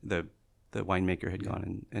 The winemaker had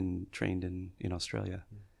gone and trained in Australia.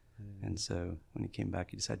 And so when he came back,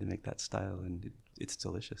 he decided to make that style, and it's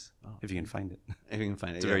delicious if you can find it. If you can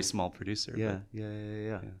find it, it's a very small producer.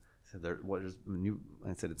 Yeah. So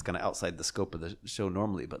I said it's kind of outside the scope of the show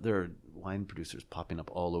normally, but there are wine producers popping up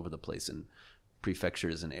all over the place in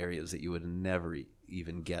prefectures and areas that you would have never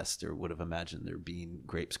even guessed or would have imagined there being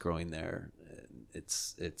grapes growing there.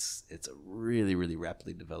 It's a really, really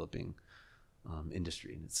rapidly developing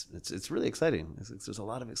industry, and it's really exciting. There's a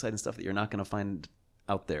lot of exciting stuff that you're not going to find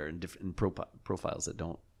out there in different profiles that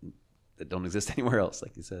don't exist anywhere else,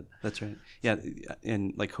 like you said. That's right. Yeah,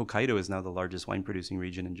 and like Hokkaido is now the largest wine producing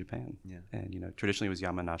region in Japan. Yeah. And traditionally it was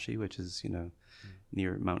Yamanashi, which is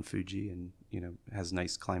near Mount Fuji, and has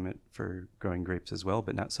nice climate for growing grapes as well.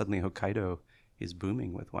 But now suddenly Hokkaido is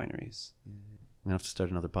booming with wineries. I'm gonna have to start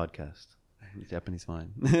another podcast. Japanese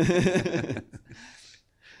wine.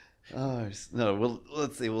 Let's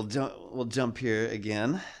see. We'll jump here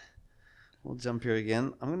again. I'm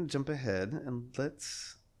going to jump ahead and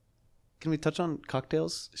can we touch on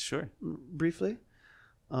cocktails? Sure. Briefly.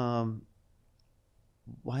 Why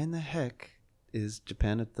in the heck is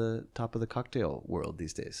Japan at the top of the cocktail world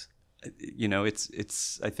these days?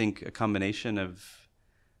 It's I think a combination of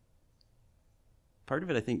part of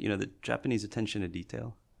it. I think, the Japanese attention to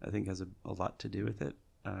detail, I think, has a lot to do with it.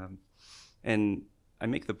 And I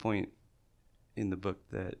make the point in the book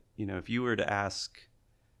that, if you were to ask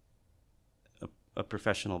a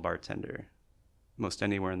professional bartender, most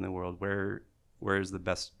anywhere in the world, where are the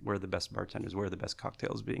best bartenders, where are the best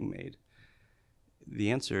cocktails being made,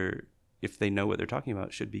 the answer, if they know what they're talking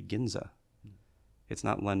about, should be Ginza. It's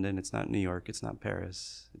not London, it's not New York, it's not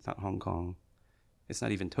Paris, it's not Hong Kong, it's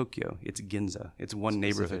not even Tokyo. It's Ginza. It's one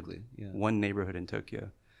neighborhood in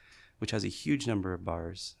Tokyo, which has a huge number of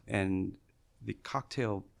bars, and the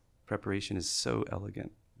cocktail preparation is so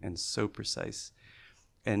elegant and so precise,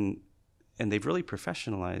 and they've really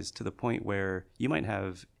professionalized to the point where you might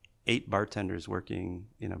have 8 bartenders working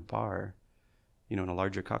in a bar, in a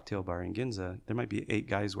larger cocktail bar in Ginza. There might be 8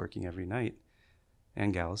 guys working every night,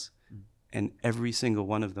 and gals, and every single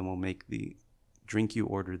one of them will make the drink you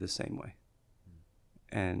order the same way.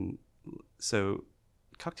 And so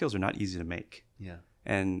cocktails are not easy to make. Yeah.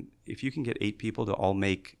 And if you can get 8 people to all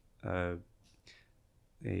make of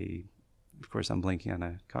course I'm blanking on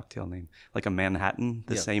a cocktail name, like a Manhattan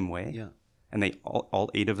the same way. Yeah. And they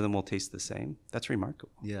all 8 of them will taste the same. That's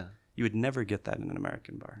remarkable. Yeah. You would never get that in an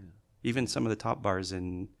American bar. Yeah. Even some of the top bars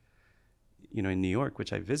in in New York,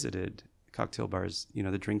 which I visited, cocktail bars,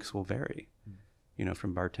 the drinks will vary,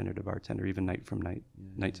 from bartender to bartender, even night to night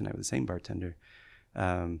with the same bartender.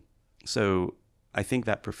 So I think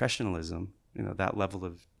that professionalism, that level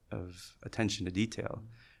of attention to detail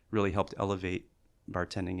really helped elevate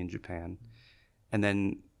bartending in Japan. And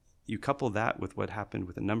then you couple that with what happened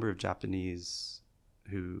with a number of Japanese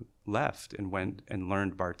who left and went and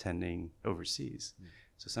learned bartending overseas.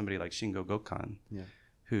 So somebody like Shingo Gokan,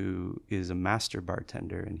 who is a master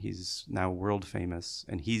bartender, and he's now world famous,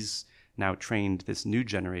 and he's now trained this new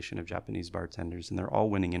generation of Japanese bartenders, and they're all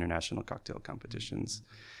winning international cocktail competitions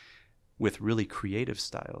with really creative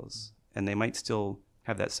styles. And they might still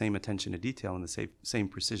have that same attention to detail and the same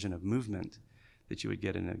precision of movement that you would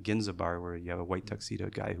get in a Ginza bar, where you have a white tuxedo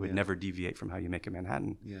guy who would never deviate from how you make a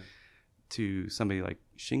Manhattan, to somebody like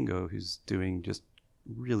Shingo, who's doing just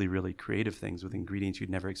really, really creative things with ingredients you'd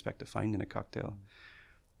never expect to find in a cocktail.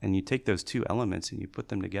 And you take those two elements and you put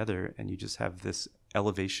them together, and you just have this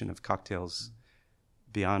elevation of cocktails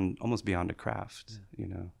almost beyond a craft.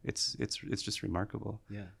 It's just remarkable.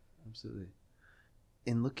 Yeah, absolutely.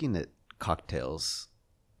 In looking at cocktails,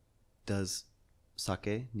 does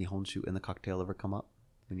sake, nihonshu, in the cocktail ever come up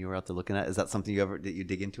when you were out there looking at it? Is that something that you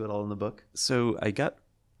dig into at all in the book? So I got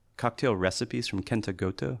cocktail recipes from Kenta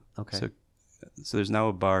Goto. Okay. So there's now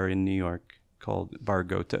a bar in New York called Bar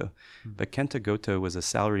Goto. But Kenta Goto was a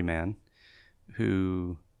salaryman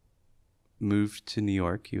who moved to New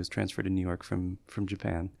York. He was transferred to New York from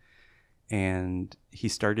Japan. And he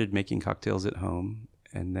started making cocktails at home.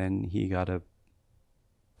 And then he got a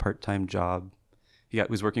part-time job. He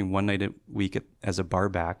was working one night a week as a bar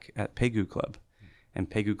back at Pegu Club. And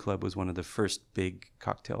Pegu Club was one of the first big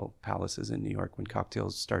cocktail palaces in New York when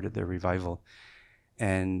cocktails started their revival.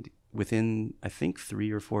 And within, I think, 3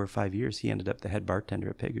 or 4 or 5 years, he ended up the head bartender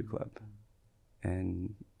at Pegu Club.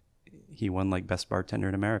 And he won like best bartender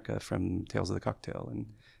in America from Tales of the Cocktail. And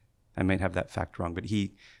I might have that fact wrong, but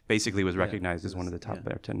he basically was recognized as one of the top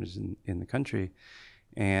bartenders in the country.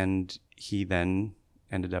 And he then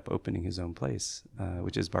ended up opening his own place,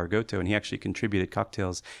 which is Bar Goto. And he actually contributed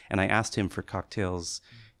cocktails. And I asked him for cocktails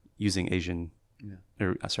using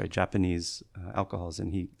Japanese alcohols.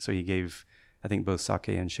 And he gave, I think, both sake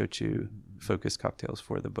and shochu focused cocktails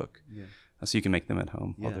for the book. So you can make them at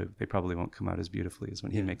home, although they probably won't come out as beautifully as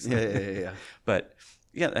when he makes them. But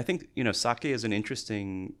I think, sake is an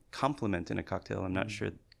interesting complement in a cocktail. I'm not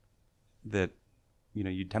sure that,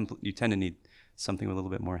 you tend to need something with a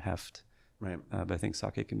little bit more heft. Right. But I think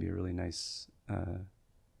sake can be a really nice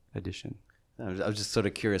addition. I was just sort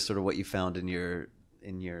of curious, sort of what you found in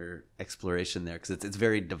your exploration there, because it's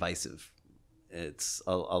very divisive. It's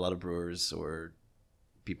a lot of brewers or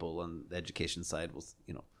people on the education side will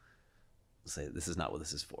say this is not what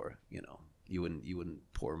this is for. You wouldn't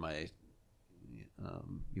pour my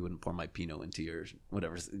Pinot into your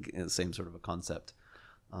whatever. Same sort of a concept.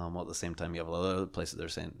 While at the same time you have a lot of other places that are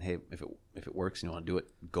saying, hey, if it works and you want to do it,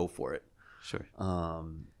 go for it. Sure.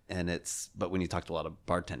 But when you talk to a lot of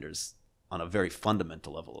bartenders on a very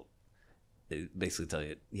fundamental level, they basically tell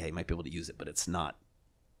you, you might be able to use it, but it's not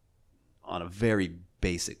on a very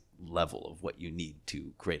basic level of what you need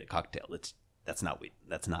to create a cocktail. That's not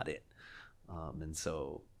it. And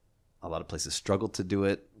so a lot of places struggle to do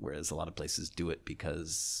it, whereas a lot of places do it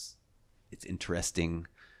because it's interesting,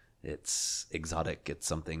 it's exotic, it's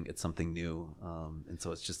something new. And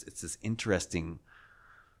so it's this interesting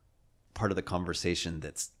part of the conversation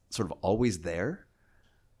that's sort of always there.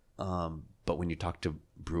 But when you talk to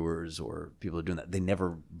brewers or people who are doing that, they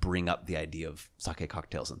never bring up the idea of sake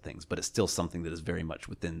cocktails and things, but it's still something that is very much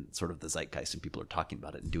within sort of the zeitgeist, and people are talking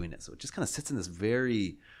about it and doing it. So it just kind of sits in this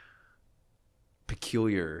very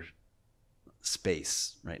peculiar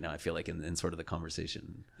space right now, I feel like, in sort of the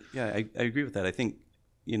conversation. Yeah, I agree with that. I think,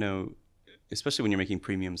 especially when you're making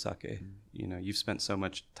premium sake, you've spent so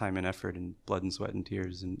much time and effort and blood and sweat and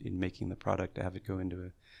tears in making the product. To have it go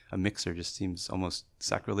into a mixer just seems almost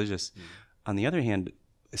sacrilegious. On the other hand,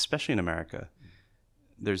 especially in America,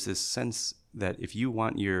 there's this sense that if you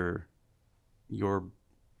want your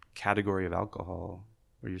category of alcohol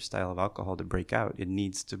or your style of alcohol to break out, it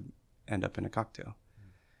needs to end up in a cocktail.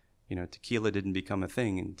 Tequila didn't become a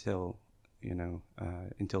thing until it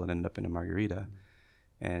ended up in a margarita.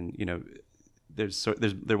 And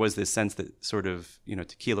there was this sense that sort of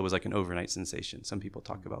tequila was like an overnight sensation. Some people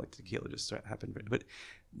talk about like tequila just happened, but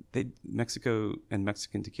Mexico and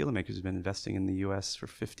Mexican tequila makers have been investing in the U.S. for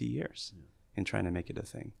 50 years in trying to make it a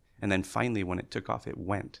thing. And then finally, when it took off, it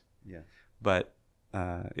went. Yeah. But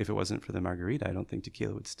if it wasn't for the margarita, I don't think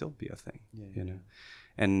tequila would still be a thing.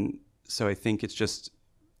 And so I think it's just,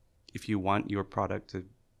 if you want your product to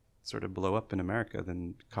sort of blow up in America,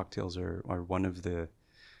 then cocktails are one of the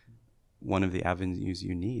avenues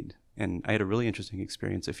you need. And I had a really interesting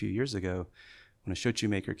experience a few years ago when a shochu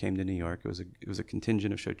maker came to New York. It was a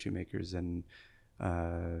contingent of shochu makers, and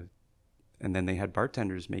then they had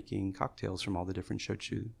bartenders making cocktails from all the different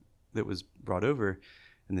shochu that was brought over.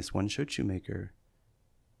 And this one shochu maker,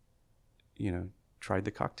 tried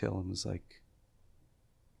the cocktail and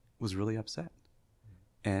was really upset.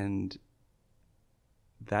 And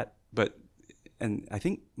I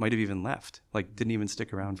think might have even left, didn't even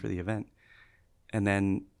stick around for the event. And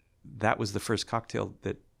then that was the first cocktail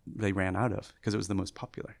that they ran out of because it was the most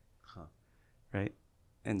popular. Huh. Right.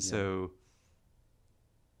 And so,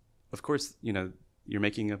 of course, you're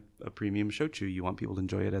making a premium shochu. You want people to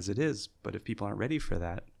enjoy it as it is. But if people aren't ready for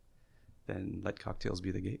that, then let cocktails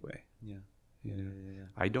be the gateway. Yeah. Yeah.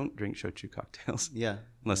 I don't drink shochu cocktails. Yeah.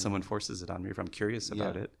 Unless someone forces it on me, if I'm curious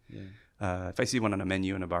about it. Yeah. If I see one on a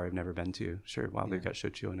menu in a bar I've never been to, sure, they've got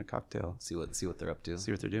shochu in a cocktail. See what they're up to.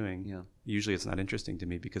 See what they're doing. Yeah. Usually it's not interesting to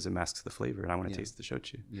me because it masks the flavor and I want to taste the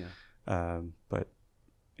shochu. Yeah. But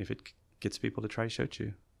if it gets people to try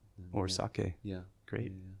shochu or sake,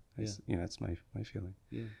 great. That's my feeling.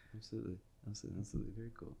 Yeah, absolutely.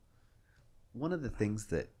 Very cool. One of the things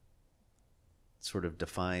that sort of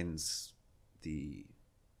defines the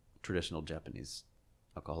traditional Japanese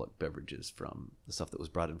alcoholic beverages from the stuff that was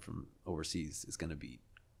brought in from overseas is going to be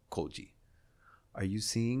koji.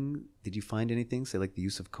 Did you find anything, say like the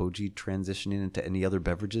use of koji transitioning into any other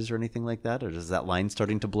beverages or anything like that? Or is that line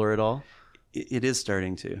starting to blur at all? It is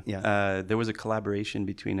starting to. Yeah. There was a collaboration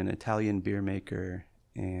between an Italian beer maker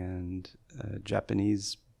and a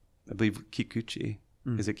Japanese, I believe, Kikuchi.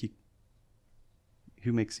 Is it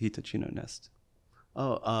who makes Hitachino Nest?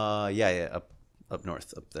 Oh, up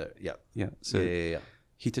north, up there. Yeah. Yeah. So yeah.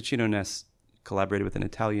 Hitachino Nest collaborated with an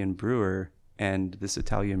Italian brewer, and this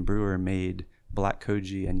Italian brewer made black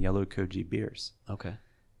koji and yellow koji beers. Okay.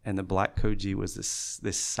 And the black koji was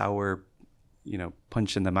this sour,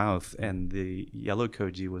 punch in the mouth, and the yellow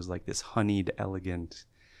koji was like this honeyed, elegant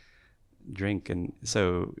drink. And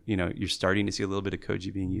so, you're starting to see a little bit of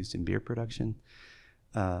koji being used in beer production.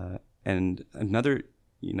 And another,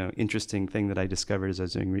 interesting thing that I discovered as I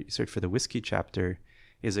was doing research for the whiskey chapter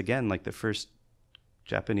is, again, like the first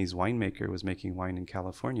Japanese winemaker was making wine in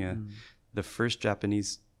California. The first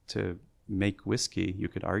Japanese to make whiskey, you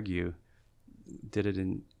could argue, did it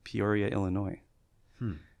in Peoria, Illinois.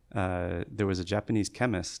 There was a Japanese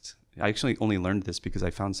chemist. I actually only learned this because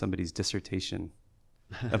I found somebody's dissertation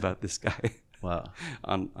about this guy. Wow.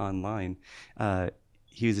 Online.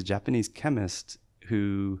 He was a Japanese chemist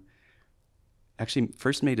who actually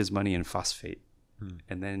first made his money in phosphate.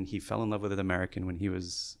 And then he fell in love with an American when he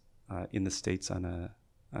was in the States on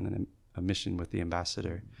a mission with the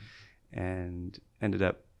ambassador, and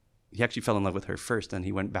he actually fell in love with her first, and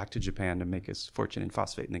he went back to Japan to make his fortune in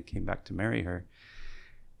phosphate, and then came back to marry her.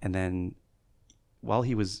 And then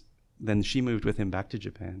then she moved with him back to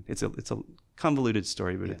Japan. It's a convoluted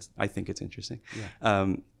story, but I think it's interesting.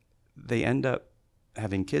 Yeah. They end up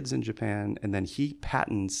having kids in Japan, and then he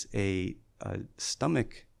patents a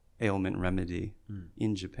stomach ailment remedy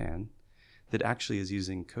in Japan that actually is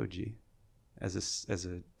using koji as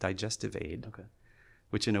a digestive aid,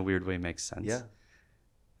 which in a weird way makes sense. Yeah.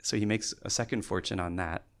 So he makes a second fortune on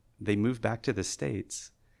that. They move back to the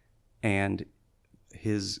States, and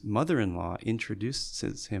his mother-in-law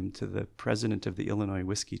introduces him to the president of the Illinois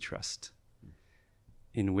Whiskey Trust,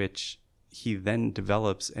 in which he then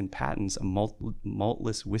develops and patents a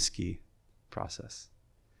maltless whiskey process,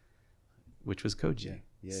 which was koji.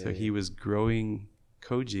 He was growing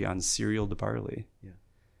koji on cerealed barley. Yeah.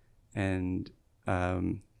 And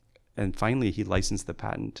finally he licensed the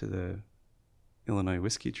patent to the Illinois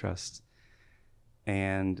Whiskey Trust,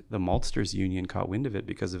 and the maltsters union caught wind of it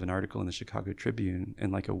because of an article in the Chicago Tribune,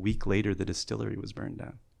 and like a week later the distillery was burned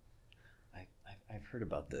down. I've heard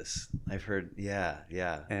about this.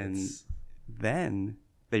 Yeah. And then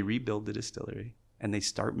they rebuild the distillery and they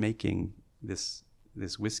start making this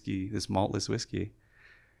whiskey, this maltless whiskey.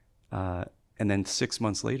 And then 6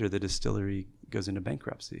 months later, the distillery goes into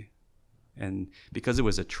bankruptcy. And because it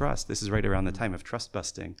was a trust, this is right around the time of trust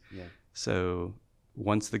busting. Yeah. So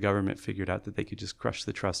once the government figured out that they could just crush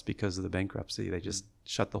the trust because of the bankruptcy, they just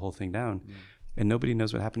shut the whole thing down. And nobody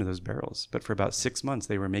knows what happened to those barrels. But for about 6 months,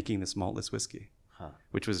 they were making this maltless whiskey,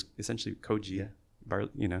 which was essentially koji. Yeah.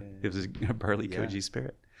 It was a barley koji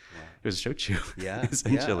spirit. Wow. It was shochu,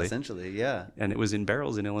 essentially. And it was in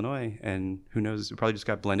barrels in Illinois, and who knows, it probably just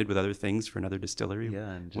got blended with other things for another distillery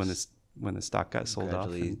when the stock got sold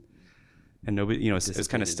off. And nobody, it's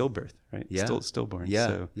kind of stillbirth, right? Stillborn. Yeah.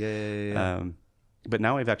 So, Yeah. but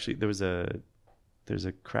now there's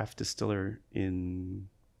a craft distiller in,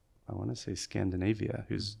 I want to say Scandinavia,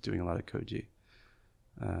 who's doing a lot of koji.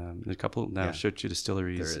 There's a couple now shochu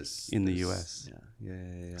distilleries in the U.S.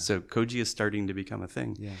 Yeah. So koji is starting to become a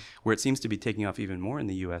thing. Yeah. Where it seems to be taking off even more in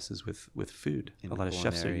the U.S. is with food. A lot of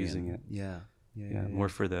chefs are using it. Yeah. More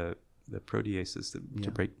for the proteases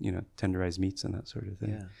to break, tenderize meats and that sort of thing.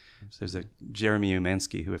 Yeah. So there's a Jeremy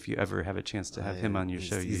Umansky who, if you ever have a chance to have him on your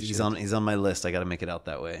show, he's on my list. I got to make it out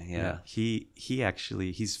that way. Yeah.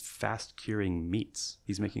 He's fast curing meats.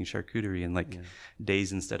 He's making charcuterie in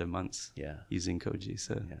days instead of months. Yeah. Using koji.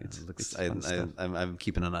 So it's fun stuff. I'm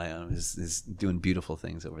keeping an eye on him. He's doing beautiful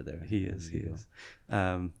things over there. He is.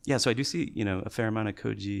 So I do see a fair amount of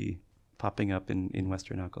koji popping up in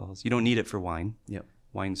Western alcohols. You don't need it for wine. Yep.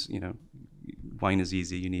 Wine is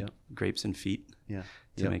easy. You need grapes and feet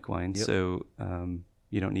to make wine. Yep. So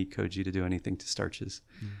you don't need koji to do anything to starches.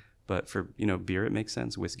 But for beer, it makes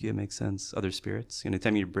sense. Whiskey, it makes sense. Other spirits.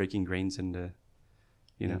 Anytime you're breaking grains into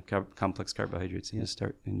complex carbohydrates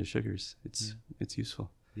into sugars, it's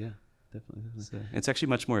useful. Yeah, definitely. So it's actually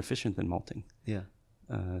much more efficient than malting. Yeah.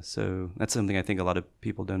 So that's something I think a lot of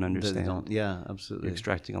people don't understand. Yeah, absolutely. You're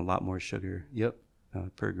extracting a lot more sugar. Yep.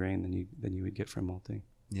 Per grain than you would get from malting.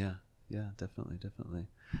 Yeah, definitely.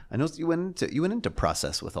 I know you went into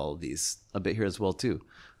process with all of these a bit here as well too,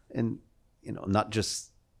 and not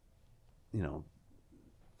just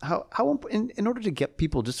how in order to get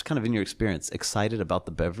people, just kind of in your experience, excited about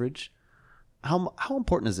the beverage, how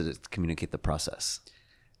important is it to communicate the process?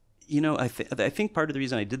 I think part of the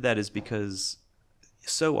reason I did that is because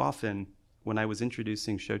so often when I was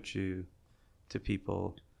introducing shochu to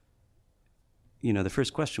people, the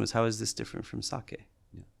first question was, how is this different from sake?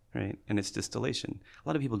 Yeah. Right? And it's distillation. A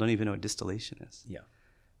lot of people don't even know what distillation is. Yeah.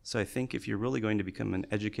 So I think if you're really going to become an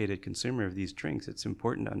educated consumer of these drinks, it's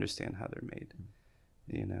important to understand how they're made.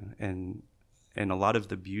 And a lot of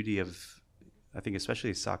the beauty of, I think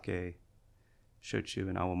especially sake, shochu,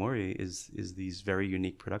 and awamori is these very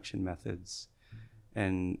unique production methods.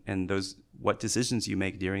 And those, what decisions you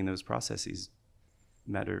make during those processes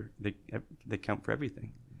matter. They count for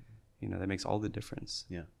everything. That makes all the difference.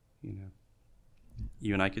 Yeah.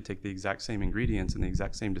 You and I could take the exact same ingredients in the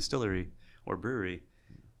exact same distillery or brewery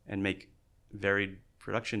and make varied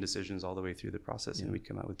production decisions all the way through the process, and we'd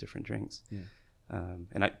come out with different drinks. Yeah.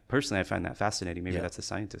 And I find that fascinating. Maybe that's a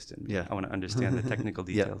scientist in me. Yeah. I want to understand the technical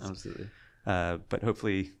details. Yeah, absolutely. But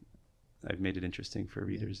hopefully I've made it interesting for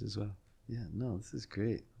readers as well. Yeah, no, this is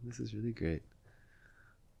great. This is really great.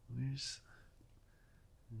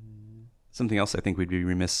 Something else I think we'd be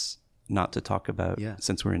remiss not to talk about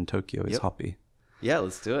since we're in Tokyo is hoppy. Yeah,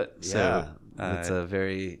 let's do it. So, it's a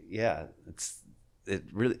very, it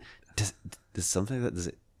really, does something that, does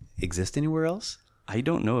it exist anywhere else? I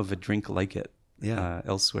don't know of a drink like it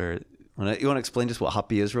elsewhere. You want to explain just what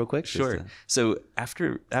hoppy is real quick? Sure. So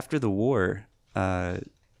after the war,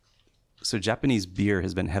 so Japanese beer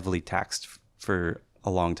has been heavily taxed for a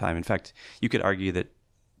long time. In fact, you could argue that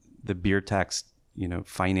the beer tax,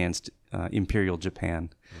 financed Imperial Japan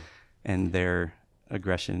and their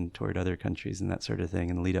aggression toward other countries and that sort of thing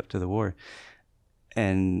in the lead up to the war.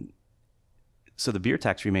 And so the beer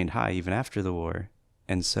tax remained high even after the war.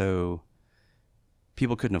 And so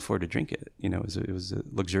people couldn't afford to drink it. It was a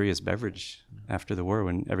luxurious beverage after the war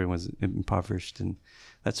when everyone was impoverished and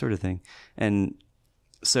that sort of thing. And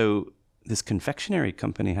so this confectionery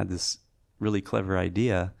company had this really clever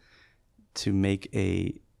idea to make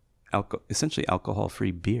essentially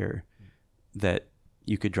alcohol-free beer that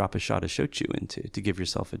you could drop a shot of shochu into to give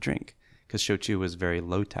yourself a drink, because shochu was very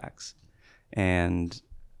low tax. And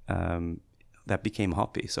that became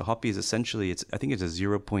hoppy. So hoppy is essentially, I think it's a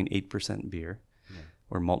 0.8% beer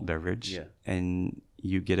or malt beverage. Yeah. And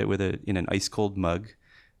you get it in an ice cold mug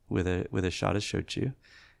with a shot of shochu.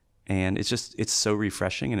 And it's so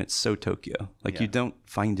refreshing, and it's so Tokyo. You don't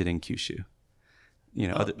find it in Kyushu.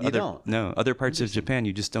 Other parts of Japan,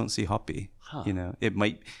 you just don't see hoppy. Huh. It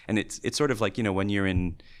might, and it's sort of like, when you're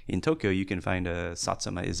in Tokyo, you can find a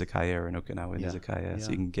Satsuma izakaya or an Okinawan izakaya.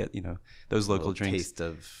 So you can get, those local drinks. Taste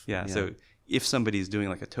of. Yeah. So if somebody's doing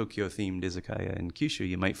like a Tokyo themed izakaya in Kyushu,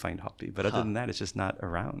 you might find hoppy. But other than that, it's just not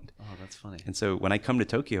around. Oh, that's funny. And so when I come to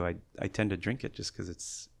Tokyo, I tend to drink it just because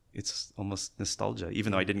it's almost nostalgia,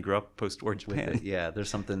 even though I didn't grow up post-war Japan. Yeah, there's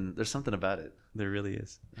something about it. There really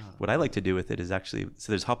is. Oh. What I like to do with it is actually,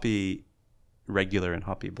 so there's hoppy regular and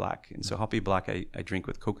hoppy black. And so hoppy black I drink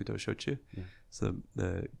with kokuto shochu. Yeah. So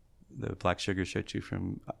the black sugar shochu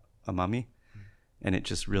from Amami. And it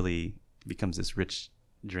just really becomes this rich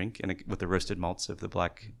drink, and with the roasted malts of the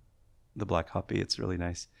black hoppy, it's really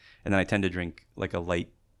nice. And then I tend to drink like a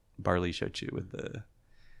light barley shochu with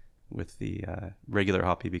the regular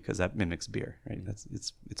hoppy, because that mimics beer, right? That's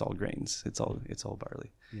it's all grains. It's all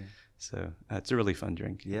barley. Yeah. So it's a really fun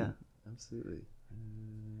drink. Yeah, absolutely.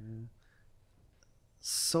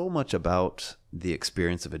 So much about the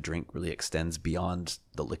experience of a drink really extends beyond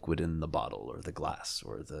the liquid in the bottle or the glass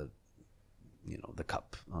or the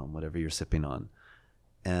cup, whatever you're sipping on.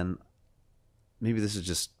 And maybe this is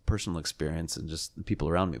just personal experience and just the people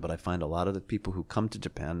around me, but I find a lot of the people who come to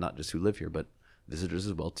Japan, not just who live here, but visitors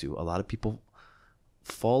as well too, a lot of people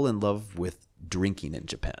fall in love with drinking in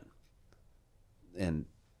Japan. And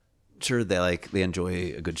sure, they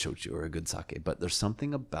enjoy a good shochu or a good sake, but there's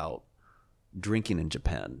something about drinking in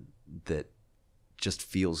Japan that just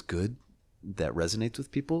feels good, that resonates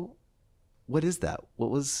with people. What is that?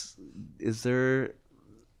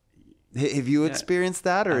 Have you experienced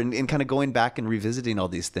that, or in kind of going back and revisiting all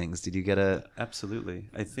these things, did you get Absolutely.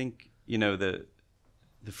 I think,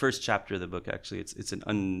 the first chapter of the book, actually, it's an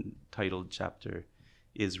untitled chapter,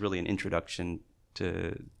 is really an introduction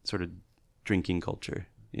to sort of drinking culture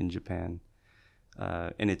in Japan.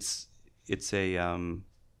 And it's a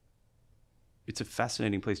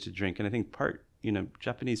fascinating place to drink. And I think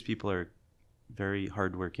Japanese people are very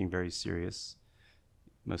hardworking, very serious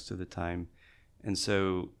most of the time. And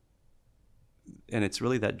it's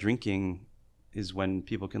really that drinking is when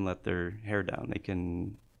people can let their hair down. They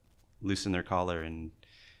can loosen their collar and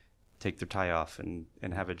take their tie off and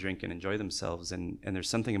have a drink and enjoy themselves. And there's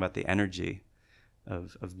something about the energy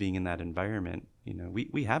of being in that environment.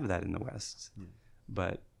 We have that in the West,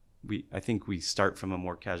 but I think we start from a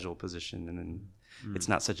more casual position, and then it's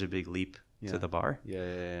not such a big leap to the bar.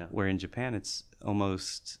 Yeah. Where in Japan, it's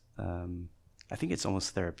almost, I think it's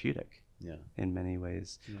almost therapeutic. Yeah. In many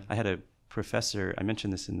ways. Yeah. I had a professor, I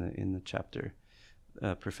mentioned this in the chapter,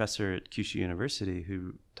 a professor at Kyushu University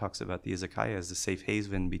who talks about the izakaya as the safe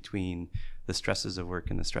haven between the stresses of work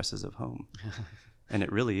and the stresses of home. And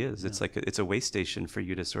it really is. It's like it's a way station for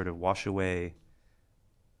you to sort of wash away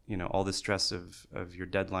all the stress of your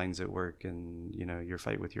deadlines at work and your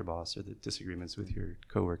fight with your boss or the disagreements with your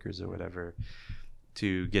coworkers or whatever,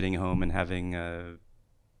 to getting home and having a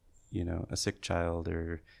sick child,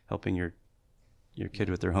 or helping your kid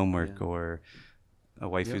with their homework, or a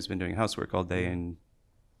wife who's been doing housework all day and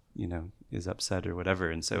is upset or whatever.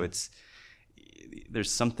 And so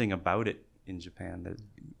there's something about it in Japan that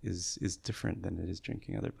is different than it is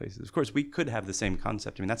drinking other places. Of course, we could have the same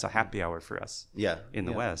concept. I mean, that's a happy hour for us in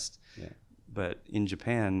the West. Yeah. But in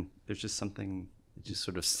Japan, there's just something. It just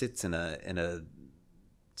sort of sits in a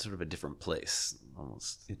sort of a different place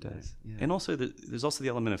almost. It does. Yeah. And also there's also the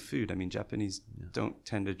element of food. I mean, Japanese don't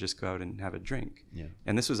tend to just go out and have a drink. Yeah.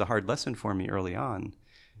 And this was a hard lesson for me early on,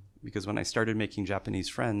 because when I started making Japanese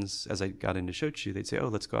friends, as I got into shochu, they'd say, "Oh,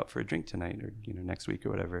 let's go out for a drink tonight, or next week or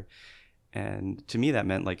whatever." And to me, that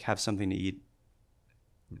meant like have something to eat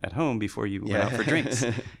at home before you went out for drinks.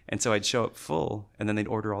 And so I'd show up full, and then they'd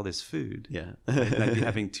order all this food. Yeah. And I'd be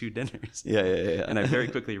having 2 dinners. Yeah. And I very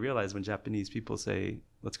quickly realized when Japanese people say,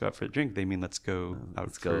 "Let's go out for a drink," they mean let's go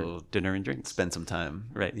out for dinner and drinks. Spend some time.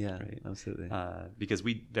 Right. Yeah, right. Absolutely. Because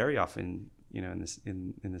we very often,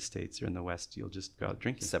 in the States or in the West, you'll just go out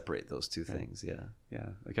drinking. Separate those two things. Yeah. Yeah.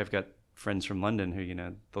 Like I've got friends from London who,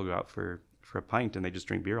 they'll go out for a pint and they just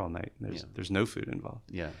drink beer all night. There's no food involved.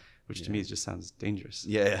 Yeah. Which to me just sounds dangerous.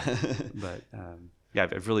 Yeah. But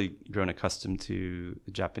I've really grown accustomed to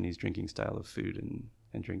the Japanese drinking style of food and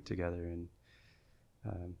drink together, and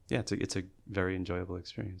it's a very enjoyable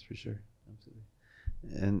experience for sure. Absolutely.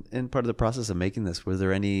 And part of the process of making this, were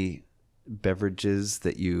there any beverages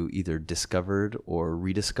that you either discovered or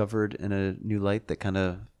rediscovered in a new light that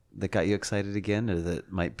got you excited again, or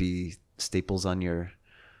that might be staples on your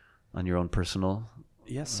own personal?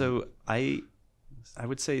 Yeah. So I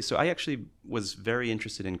would say, I actually was very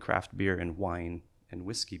interested in craft beer and wine and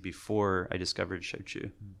whiskey before I discovered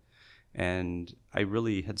shochu. And I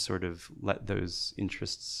really had sort of let those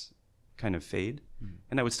interests kind of fade.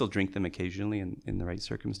 And I would still drink them occasionally in the right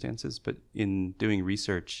circumstances. But in doing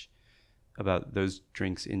research about those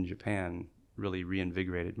drinks in Japan, really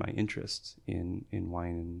reinvigorated my interest in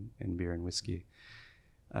wine and beer and whiskey.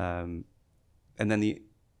 And then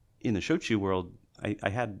in the shochu world, I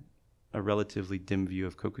had a relatively dim view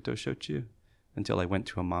of Kokuto shochu until I went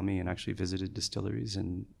to Amami and actually visited distilleries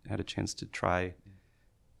and had a chance to try,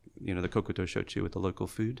 the Kokuto shochu with the local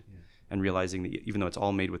food, and realizing that even though it's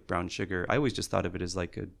all made with brown sugar, I always just thought of it as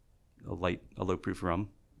like a low proof rum,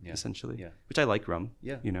 essentially, which I like rum.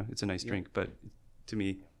 Yeah. It's a nice drink, but to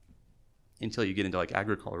me, until you get into like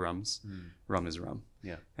agricole rums, rum is rum.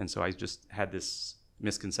 Yeah. And so I just had this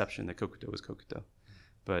misconception that Kokuto was Kokuto.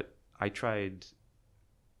 But I tried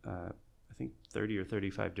I think 30 or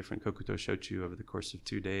 35 different kokuto shochu over the course of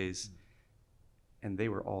 2 days, and they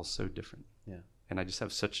were all so different. Yeah. And I just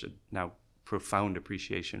have such a now profound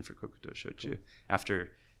appreciation for kokuto shochu after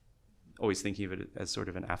always thinking of it as sort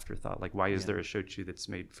of an afterthought. Like, why is there a shochu that's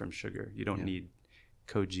made from sugar? You don't need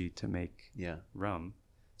koji to make rum.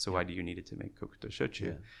 So why do you need it to make kokuto shochu?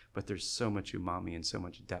 Yeah. But there's so much umami and so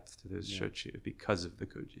much depth to those shochu because of the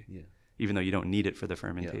koji. Yeah. Even though you don't need it for the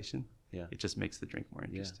fermentation, Yeah. it just makes the drink more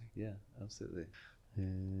interesting. Yeah, absolutely.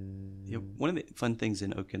 One of the fun things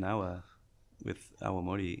in Okinawa with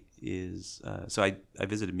awamori is, so I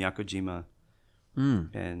visited Miyakojima,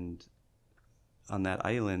 and on that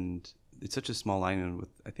island, it's such a small island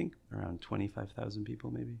with, I think, around 25,000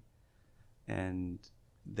 people maybe. And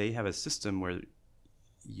they have a system where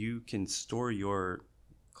you can store your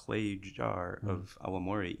clay jar of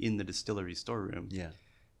awamori in the distillery storeroom. Yeah.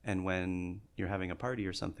 And when you're having a party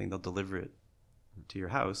or something, they'll deliver it to your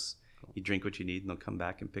house. Cool. You drink what you need, and they'll come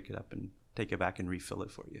back and pick it up and take it back and refill it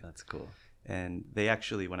for you. That's cool. And they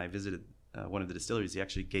actually, when I visited one of the distilleries, they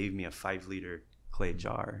actually gave me a 5-liter clay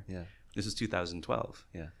jar. Yeah. This was 2012.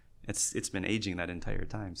 Yeah. It's been aging that entire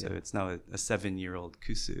time. So it's now a 7-year-old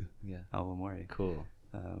kusu awamori. Cool.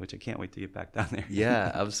 Which I can't wait to get back down there.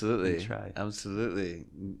 Yeah, absolutely. Try. Absolutely.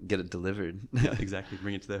 Get it delivered. Yeah, exactly.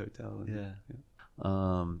 Bring it to the hotel.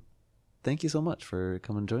 And, thank you so much for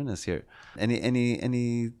coming and joining us here.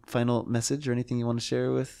 Any final message or anything you want to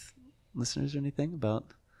share with listeners or anything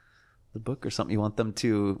about the book, or something you want them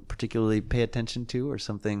to particularly pay attention to, or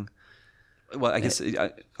something? Well, I guess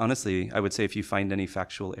honestly, I would say if you find any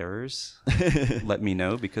factual errors, let me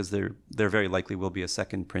know, because there very likely will be a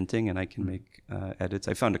second printing, and I can make edits.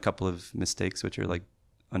 I found a couple of mistakes which are like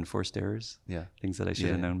unforced errors, things that I should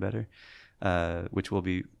have known better, which will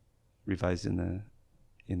be revised in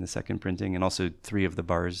the second printing. And also 3 of the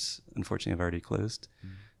bars unfortunately have already closed,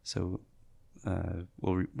 so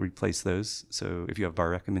we'll replace those. So if you have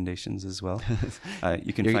bar recommendations as well,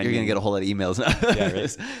 you can. You're going to get a whole lot of emails now. Yeah,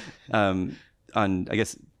 right. On, I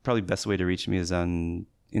guess probably best way to reach me is on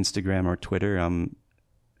Instagram or Twitter. I'm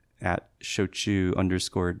at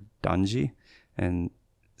shochu_danji, and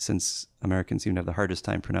since Americans seem to have the hardest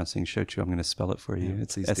time pronouncing shochu, I'm going to spell it for you.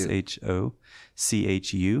 It's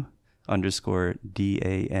SHOCHU_DANJI.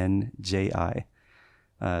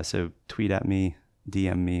 So tweet at me,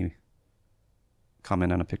 DM me,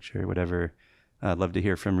 comment on a picture, whatever. I'd love to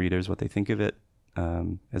hear from readers what they think of it.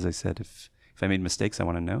 As I said, if I made mistakes, I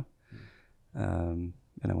want to know, and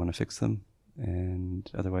I want to fix them. And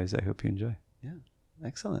otherwise, I hope you enjoy. Yeah,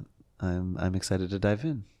 excellent. I'm excited to dive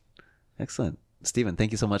in. Excellent. Stephen,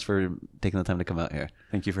 thank you so much for taking the time to come out here.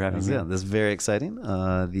 Thank you for having me. Yeah, this is very exciting.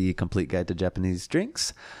 The Complete Guide to Japanese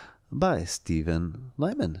Drinks by Stephen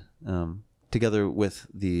Lyaman, together with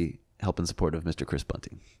the help and support of Mr. Chris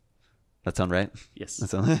Bunting. That sound right?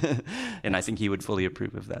 Yes. And I think he would fully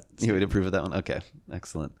approve of that. He would approve of that one? Okay.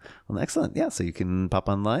 Excellent. Well, excellent. Yeah, so you can pop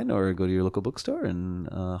online or go to your local bookstore and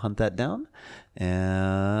hunt that down.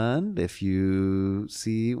 And if you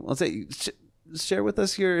see, let's say, share with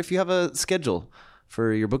us if you have a schedule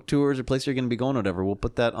for your book tours or place you're going to be going, or whatever. We'll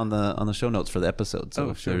put that on the show notes for the episode.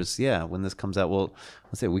 So there's when this comes out, let's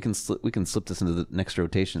say we can slip this into the next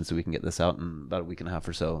rotation so we can get this out in about a week and a half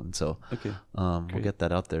or so. And so we'll get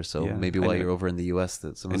that out there. So maybe while you're over in the US,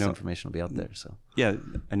 some of this information will be out there. So I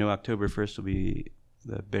know October 1st will be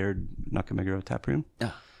the Baird Nakameguro Tap Room.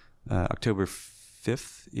 Yeah. October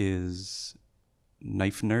 5th is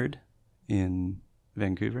Knife Nerd in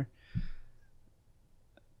Vancouver.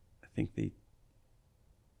 I think the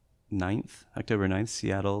October 9th,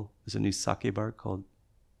 Seattle, there's a new sake bar called,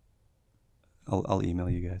 I'll email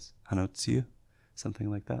you guys, Hanotsuyu, something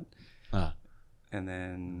like that. And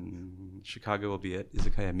then Chicago will be at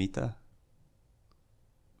Izakaya Mita,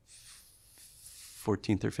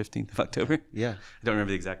 14th or 15th of October. Yeah. I don't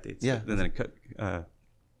remember the exact dates. Yeah. And then a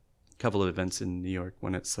couple of events in New York,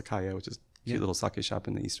 one at Sakaya, which is a cute little sake shop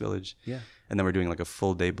in the East Village. Yeah. And then we're doing like a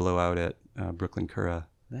full day blowout at Brooklyn Kura.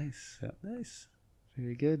 Nice. Yeah. Nice.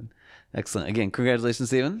 Very good. Excellent. Again, congratulations,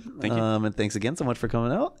 Stephen. Thank you. And thanks again so much for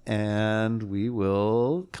coming out. And we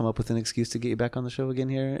will come up with an excuse to get you back on the show again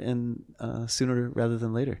here and sooner rather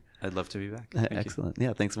than later. I'd love to be back. Excellent.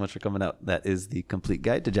 Yeah, thanks so much for coming out. That is The Complete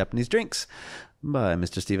Guide to Japanese Drinks by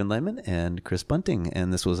Mr. Stephen Lyaman and Chris Bunting.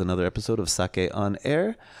 And this was another episode of Sake on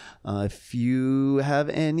Air. If you have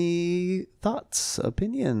any thoughts,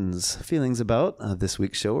 opinions, feelings about this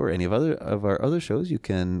week's show or any of our other shows, you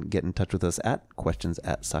can get in touch with us at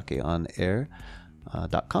questions@sakeonair.com.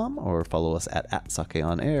 .com, or follow us at Sake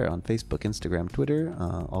on Air on Facebook, Instagram, Twitter,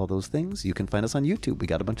 all those things. You can find us on YouTube. We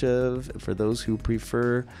got a bunch of, for those who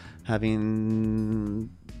prefer having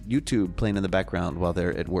YouTube playing in the background while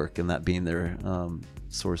they're at work and that being their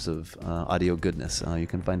source of audio goodness. You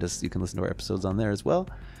can find us, you can listen to our episodes on there as well.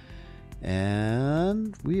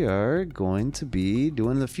 And we are going to be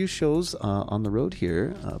doing a few shows on the road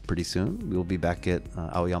here pretty soon. We'll be back at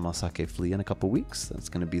Aoyama Sake Flea in a couple weeks. That's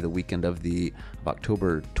going to be the weekend of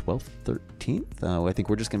October 12th, 13th. I think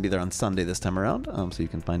we're just going to be there on Sunday this time around, so you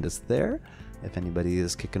can find us there if anybody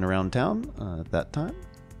is kicking around town at that time.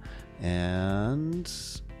 And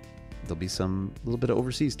there'll be a little bit of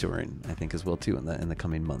overseas touring, I think, as well too in the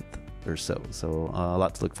coming month or so. So a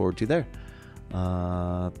lot to look forward to there.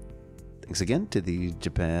 Thanks again to the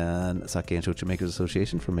Japan Sake and Shochu Makers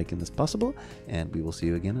Association for making this possible, and we will see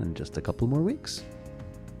you again in just a couple more weeks.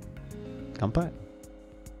 Kanpai.